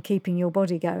moving and keeping your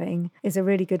body going is a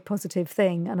really good positive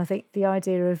thing. And I think the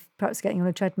idea of perhaps getting on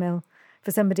a treadmill for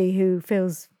somebody who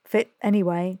feels fit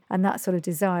anyway, and that sort of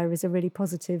desire, is a really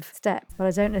positive step. But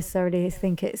I don't necessarily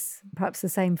think it's perhaps the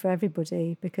same for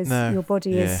everybody, because your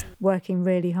body is working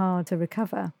really hard to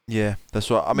recover. Yeah, that's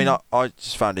right. I mean, I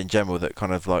just found in general that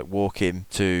kind of like walking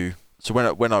to... So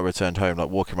when I returned home, like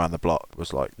walking around the block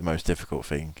was like the most difficult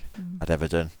thing I'd ever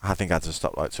done. I think I had to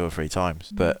stop like 2 or 3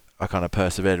 times, but I kind of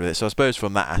persevered with it. So I suppose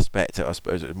from that aspect, I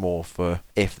suppose it was more for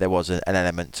if there was an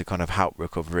element to kind of help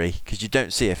recovery, because you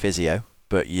don't see a physio,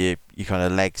 but you kind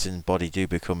of legs and body do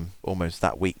become almost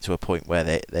that weak to a point where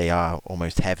they are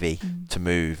almost heavy to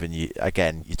move, and you're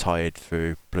tired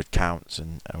through blood counts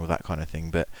and all that kind of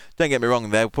thing. But don't get me wrong,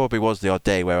 there probably was the odd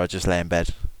day where I just lay in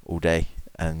bed all day.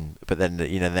 But then the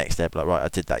next day I'd be like, right, I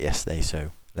did that yesterday, so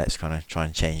let's kind of try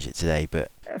and change it today. But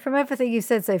from everything you've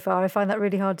said so far, I find that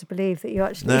really hard to believe that you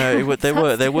actually... No,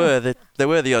 there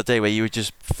were the odd day where you would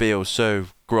just feel so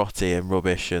grotty and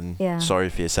rubbish and sorry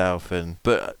for yourself.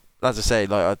 But as I say,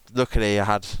 like luckily I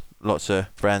had lots of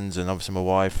friends and obviously my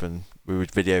wife, and we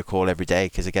would video call every day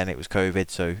because again it was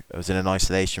COVID, so I was in an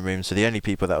isolation room. So the only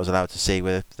people that I was allowed to see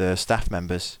were the staff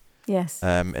members. Yes.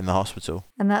 In the hospital.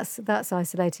 And that's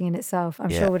isolating in itself. I'm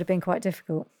sure would have been quite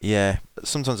difficult. Yeah.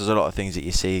 Sometimes there's a lot of things that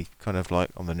you see kind of like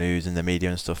on the news and the media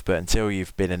and stuff, but until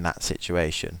you've been in that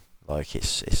situation, like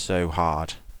it's so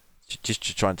hard just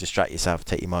to try and distract yourself,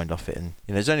 take your mind off it. And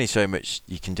there's only so much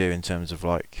you can do in terms of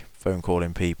like phone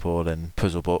calling people and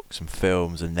puzzle books and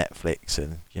films and Netflix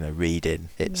and reading.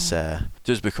 It's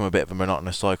does become a bit of a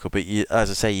monotonous cycle, but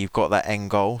as I say, you've got that end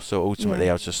goal. So ultimately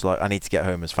I was just like, I need to get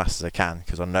home as fast as I can,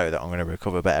 because I know that I'm going to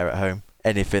recover better at home.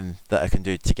 Anything that I can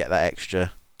do to get that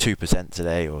extra 2%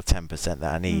 today or 10%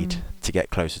 that I need to get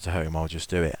closer to home, I'll just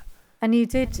do it. And you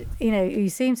did, you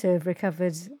seem to have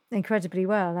recovered incredibly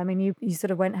well. I mean, you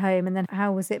sort of went home, and then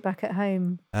how was it back at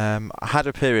home? I had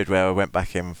a period where I went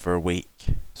back in for a week.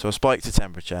 So I spiked the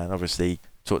temperature, and obviously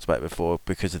talked about it before,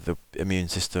 because of the immune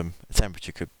system, a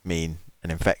temperature could mean an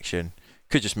infection.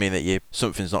 Could just mean that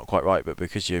something's not quite right, but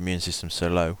because your immune system's so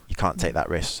low, you can't take that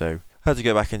risk. So I had to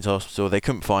go back into hospital. They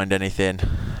couldn't find anything.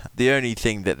 The only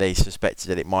thing that they suspected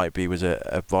that it might be was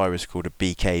a virus called a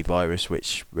BK virus,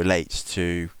 which relates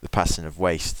to the passing of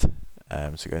waste.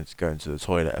 So going to the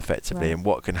toilet effectively. Right. And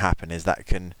what can happen is that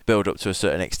can build up to a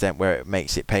certain extent where it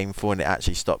makes it painful, and it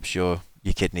actually stops your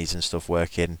kidneys and stuff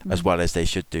working as well as they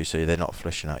should do, so they're not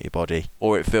flushing out your body.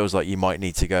 Or it feels like you might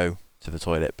need to go to the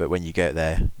toilet, but when you get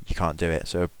there, you can't do it.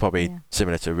 So probably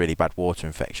similar to a really bad water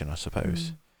infection, I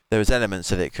suppose. There was elements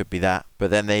that it could be that, but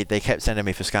then they kept sending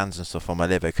me for scans and stuff on my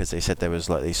liver, because they said there was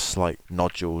like these slight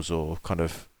nodules or kind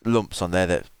of lumps on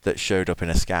there that showed up in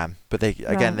a scan. But they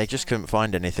just couldn't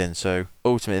find anything. So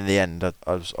ultimately, in the end,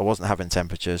 I wasn't having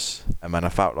temperatures, and I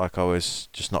felt like I was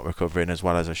just not recovering as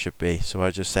well as I should be. So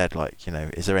I just said, like,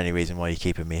 is there any reason why you're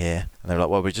keeping me here? And they were like,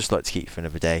 well, we'd just like to keep you for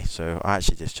another day. So I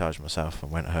actually discharged myself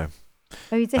and went home.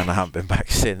 Oh, you did? And I haven't been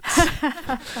back since.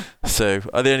 So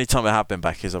the only time I have been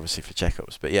back is obviously for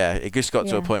checkups. But yeah, it just got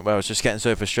to a point where I was just getting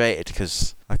so frustrated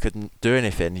because I couldn't do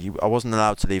anything. I wasn't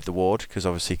allowed to leave the ward because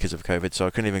of COVID, so I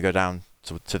couldn't even go down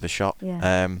to the shop.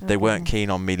 Yeah. They weren't keen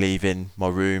on me leaving my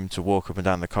room to walk up and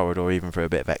down the corridor, even for a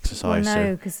bit of exercise. Well,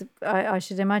 no, because I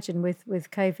should imagine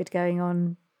with COVID going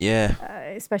on,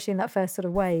 especially in that first sort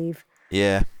of wave.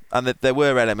 Yeah, and there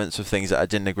were elements of things that I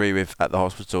didn't agree with at the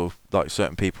hospital, like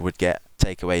certain people would get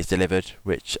takeaways delivered,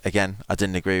 which again I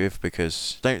didn't agree with,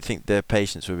 because I don't think the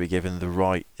patients would be given the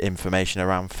right information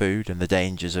around food and the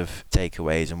dangers of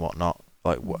takeaways and whatnot.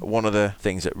 Like one of the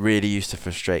things that really used to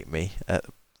frustrate me at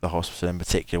the hospital in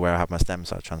particular, where I had my stem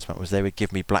cell transplant, was they would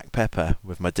give me black pepper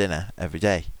with my dinner every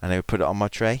day, and they would put it on my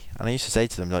tray. And I used to say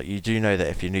to them, like, you do know that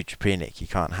if you're neutropenic, you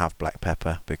can't have black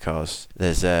pepper because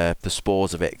there's the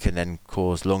spores of it can then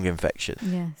cause lung infection.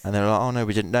 Yes. And they were like, oh no,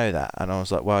 we didn't know that. And I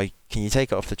was like, well, can you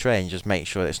take it off the tray and just make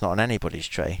sure that it's not on anybody's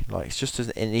tray? Like, it's just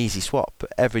an easy swap.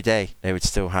 But every day they would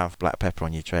still have black pepper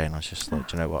on your tray, and I was just like,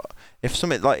 do you know what? If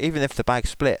something, like, even if the bag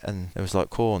split and there was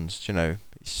like corns, you know,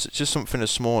 it's just something as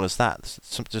small as that,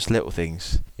 just little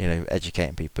things, you know,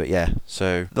 educating people. But yeah,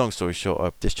 so long story short,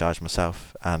 I discharged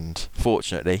myself, and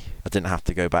fortunately I didn't have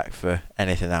to go back for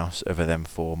anything else other than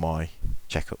for my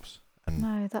checkups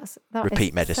and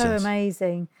repeat medicines. So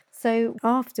amazing. So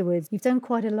afterwards, you've done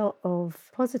quite a lot of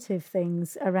positive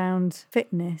things around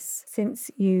fitness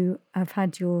since you have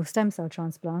had your stem cell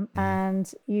transplant,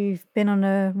 and you've been on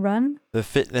a run. The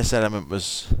fitness element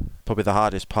was probably the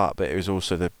hardest part, but it was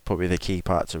also probably the key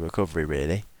part to recovery,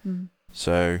 really.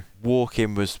 So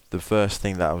walking was the first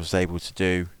thing that I was able to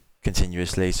do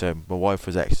continuously. So my wife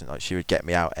was excellent. Like, she would get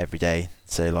me out every day,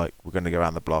 say like, we're going to go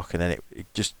around the block, and then it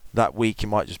just, that week it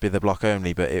might just be the block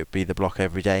only, but it would be the block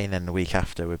every day, and then the week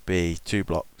after would be 2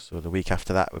 blocks, or the week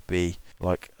after that would be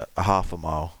like a half a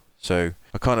mile. So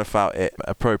I kind of felt it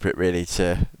appropriate, really,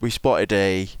 we spotted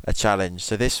a challenge.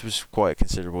 So this was quite a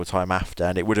considerable time after,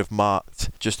 and it would have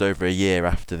marked just over a year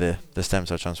after the stem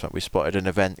cell transplant. We spotted an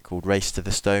event called Race to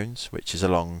the Stones, which is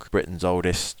along Britain's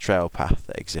oldest trail path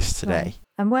that exists today. Right.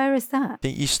 And where is that? I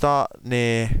think you start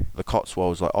near the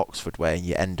Cotswolds, like Oxford way, and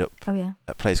you end up at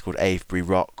a place called Avebury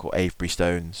Rock or Avebury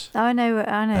Stones. Oh, I know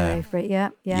Avebury, yeah.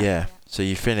 Yeah, so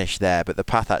you finish there, but the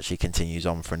path actually continues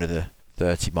on for another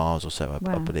 30 miles or so,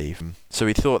 I believe. So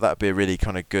we thought that'd be a really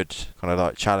kind of good kind of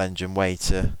like challenge and way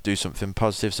to do something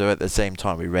positive. So at the same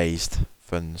time, we raised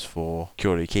funds for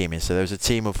Cure Leukemia. So there was a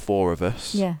team of 4 of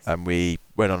us, and we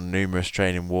went on numerous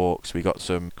training walks. We got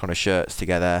some kind of shirts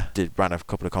together, ran a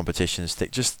couple of competitions,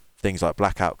 just things like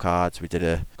blackout cards. We did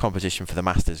a competition for the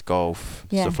Masters Golf,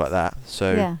 stuff like that.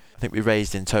 So I think we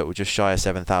raised in total just shy of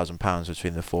 £7,000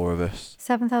 between the 4 of us.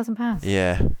 £7,000.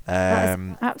 Yeah,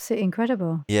 that's absolutely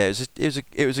incredible. Yeah,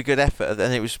 it was a good effort,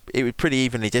 and it was pretty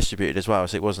evenly distributed as well.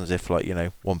 So it wasn't as if, like, you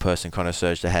know, one person kind of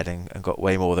surged ahead and got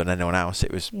way more than anyone else.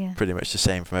 It was pretty much the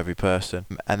same from every person.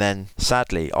 And then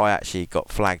sadly, I actually got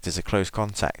flagged as a close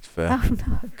contact for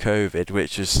COVID,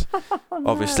 which was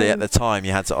obviously at the time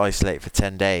you had to isolate for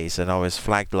 10 days, and I was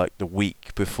flagged like the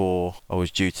week before I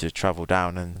was due to travel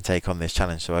down and take on this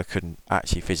challenge, so I couldn't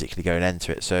actually physically go and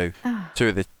enter it. So two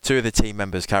of the team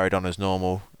members carried on as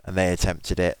normal, and they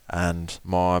attempted it, and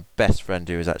my best friend,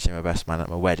 who was actually my best man at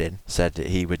my wedding, said that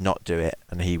he would not do it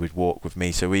and he would walk with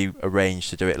me. So we arranged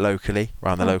to do it locally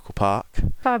around the local park.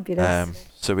 Fabulous.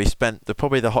 So we spent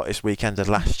probably the hottest weekend of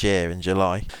last year in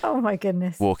July. Oh my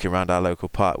goodness. Walking around our local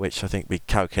park, which I think we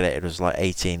calculated was like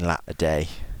 18 laps a day.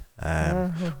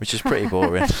 Which is pretty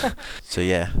boring.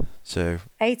 So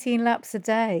 18 laps a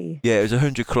day. Yeah, it was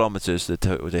 100 kilometres the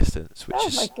total distance, which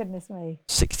is my goodness me,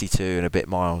 62 and a bit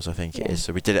miles, I think it is.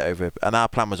 So we did it over, and our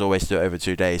plan was always to do it over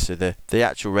 2 days. So the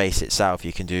actual race itself,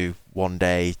 you can do 1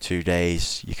 day, 2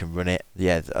 days, you can run it.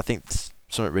 Yeah, I think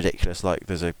something ridiculous. Like,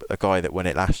 there's a guy that won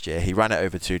it last year. He ran it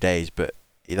over 2 days, but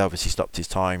he'd obviously stopped his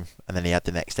time, and then he had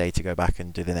the next day to go back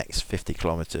and do the next 50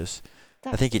 kilometres.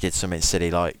 I think he did something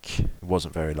silly, like, it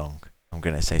wasn't very long. I'm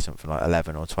going to say something like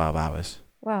 11 or 12 hours.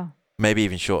 Wow. Maybe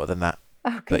even shorter than that.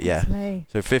 Oh, but yeah, me.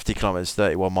 So 50 kilometres,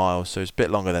 31 miles, so it's a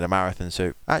bit longer than a marathon.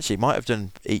 So actually might have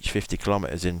done each 50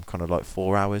 kilometres in kind of like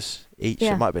 4 hours each.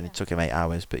 It might have been, it took him 8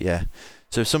 hours, but yeah.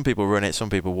 So some people run it, some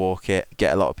people walk it,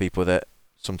 get a lot of people that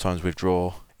sometimes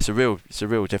withdraw. It's a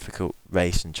real difficult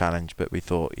race and challenge, but we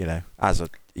thought, you know, as I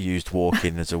used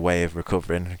walking as a way of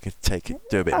recovering, I could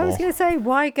do a bit more. I was going to say,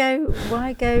 why go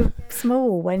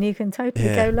small when you can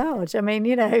totally go large? I mean,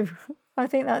 you know, I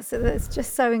think that's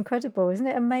just so incredible. Isn't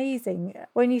it amazing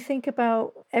when you think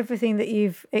about everything that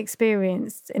you've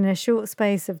experienced in a short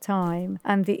space of time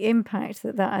and the impact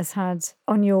that has had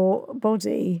on your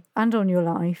body and on your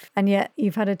life, and yet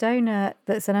you've had a donor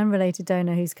that's an unrelated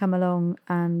donor who's come along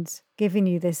and given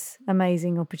you this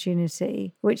amazing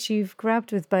opportunity, which you've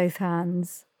grabbed with both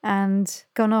hands and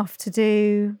gone off to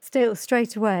do still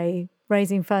straight away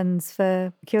raising funds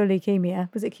for Cure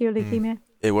Leukemia. Was it Cure Leukemia?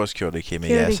 It was Cure Leukemia,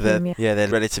 Cure yeah. Leukemia. So they're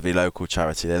a relatively local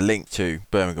charity. They're linked to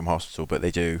Birmingham Hospital, but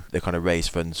they kind of raise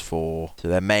funds so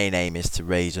their main aim is to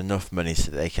raise enough money so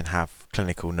that they can have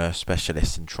clinical nurse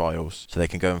specialists in trials, so they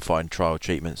can go and find trial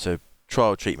treatments. So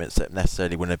trial treatments that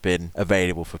necessarily wouldn't have been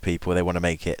available for people, they want to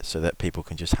make it so that people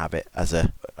can just have it as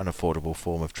an affordable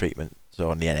form of treatment. So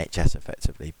on the NHS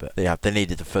effectively, but they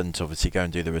needed the funds to obviously go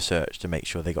and do the research to make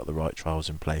sure they got the right trials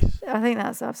in place. I think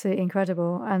that's absolutely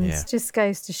incredible, and it just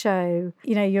goes to show,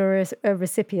 you're a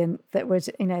recipient that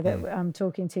I'm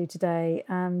talking to today,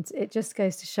 and it just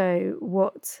goes to show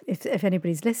what, if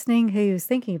anybody's listening who's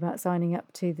thinking about signing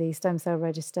up to the stem cell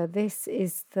register, this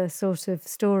is the sort of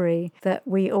story that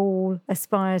we all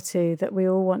aspire to, that we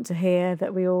all want to hear,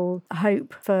 that we all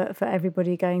hope for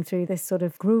everybody going through this sort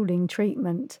of grueling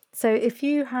treatment. So if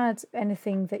you had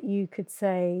anything that you could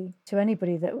say to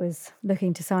anybody that was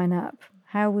looking to sign up,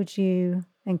 how would you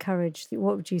encourage,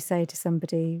 what would you say to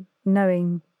somebody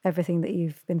knowing everything that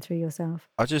you've been through yourself?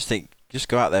 I just think, just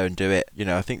go out there and do it.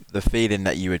 I think the feeling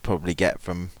that you would probably get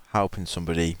from helping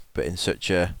somebody, but in such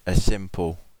a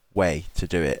simple way to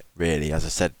do it, really, as I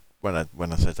said, when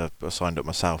I said I signed up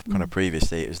myself kind of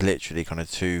previously, it was literally kind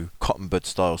of 2 cotton bud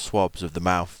style swabs of the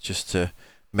mouth just to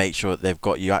make sure that they've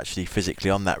got you actually physically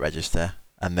on that register,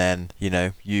 and then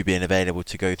you being available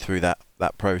to go through that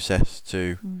process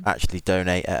to actually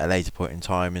donate at a later point in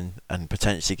time and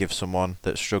potentially give someone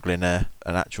that's struggling an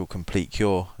actual complete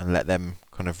cure and let them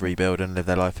kind of rebuild and live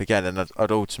their life again. And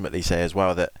I'd ultimately say as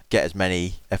well that get as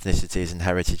many ethnicities and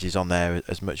heritages on there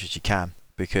as much as you can,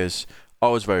 because I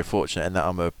was very fortunate in that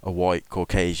I'm a white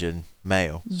Caucasian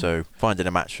male, so finding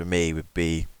a match for me would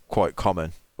be quite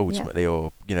common ultimately,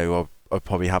 or I'd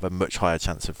probably have a much higher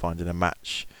chance of finding a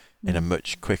match in a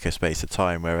much quicker space of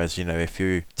time. Whereas, if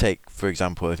you take, for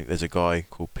example, I think there's a guy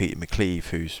called Peter McLeave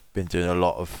who's been doing a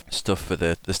lot of stuff for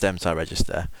the stem cell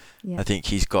register. I think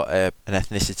he's got an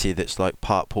ethnicity that's like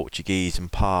part Portuguese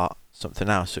and part something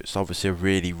else, so it's obviously a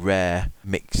really rare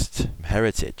mixed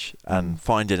heritage, and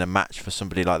finding a match for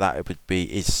somebody like that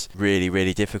is really,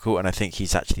 really difficult, and I think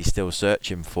he's actually still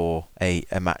searching for a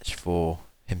match for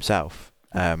himself.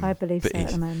 I believe so at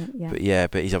the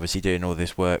moment, but he's obviously doing all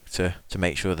this work to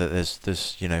make sure that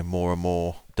there's more and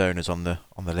more donors on the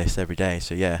list every day.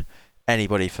 So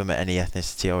anybody from any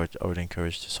ethnicity I would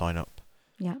encourage to sign up,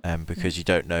 because you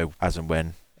don't know as and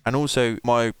when. And also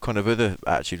my kind of other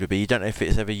attitude would be, you don't know if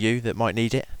it's ever you that might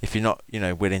need it. If you're not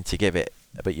willing to give it,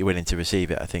 but you're willing to receive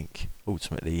it, I think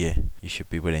ultimately you should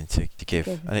be willing to give.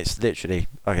 And it's literally,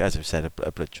 as I've said,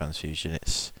 a blood transfusion.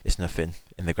 It's nothing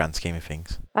in the grand scheme of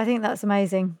things. I think that's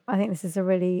amazing. I think this is a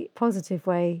really positive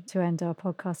way to end our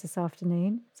podcast this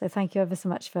afternoon. So thank you ever so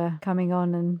much for coming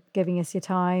on and giving us your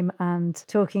time and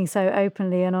talking so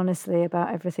openly and honestly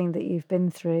about everything that you've been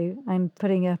through and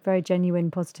putting a very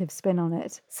genuine positive spin on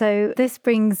it. So this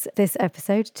brings this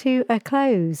episode to a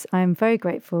close. I'm very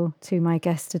grateful to my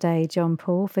guest today,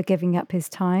 Jonpaul, for giving up his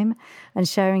time and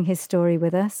sharing his story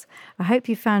with us. I hope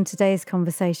you found today's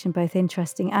conversation both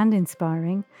interesting and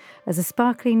inspiring. As a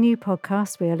sparkling new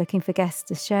podcast, we are looking for guests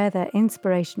to share their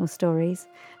inspirational stories.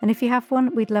 And if you have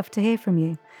one, we'd love to hear from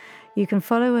you. You can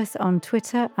follow us on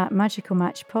Twitter at Magical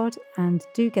Match Pod, and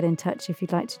do get in touch if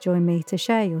you'd like to join me to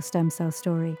share your stem cell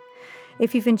story.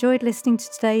 If you've enjoyed listening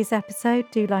to today's episode,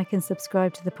 do like and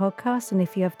subscribe to the podcast, and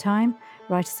if you have time,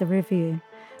 write us a review.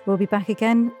 We'll be back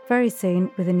again very soon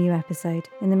with a new episode.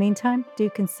 In the meantime, do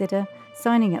consider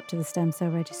signing up to the Stem Cell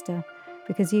Register,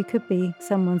 because you could be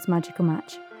someone's magical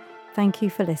match. Thank you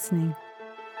for listening.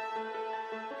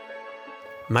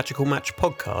 Magical Match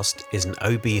Podcast is an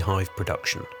OB Hive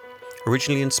production,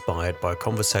 originally inspired by a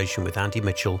conversation with Andy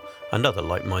Mitchell and other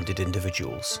like-minded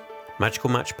individuals. Magical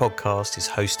Match Podcast is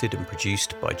hosted and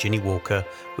produced by Ginny Walker,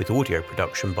 with audio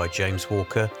production by James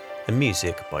Walker and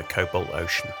music by Cobalt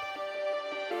Ocean.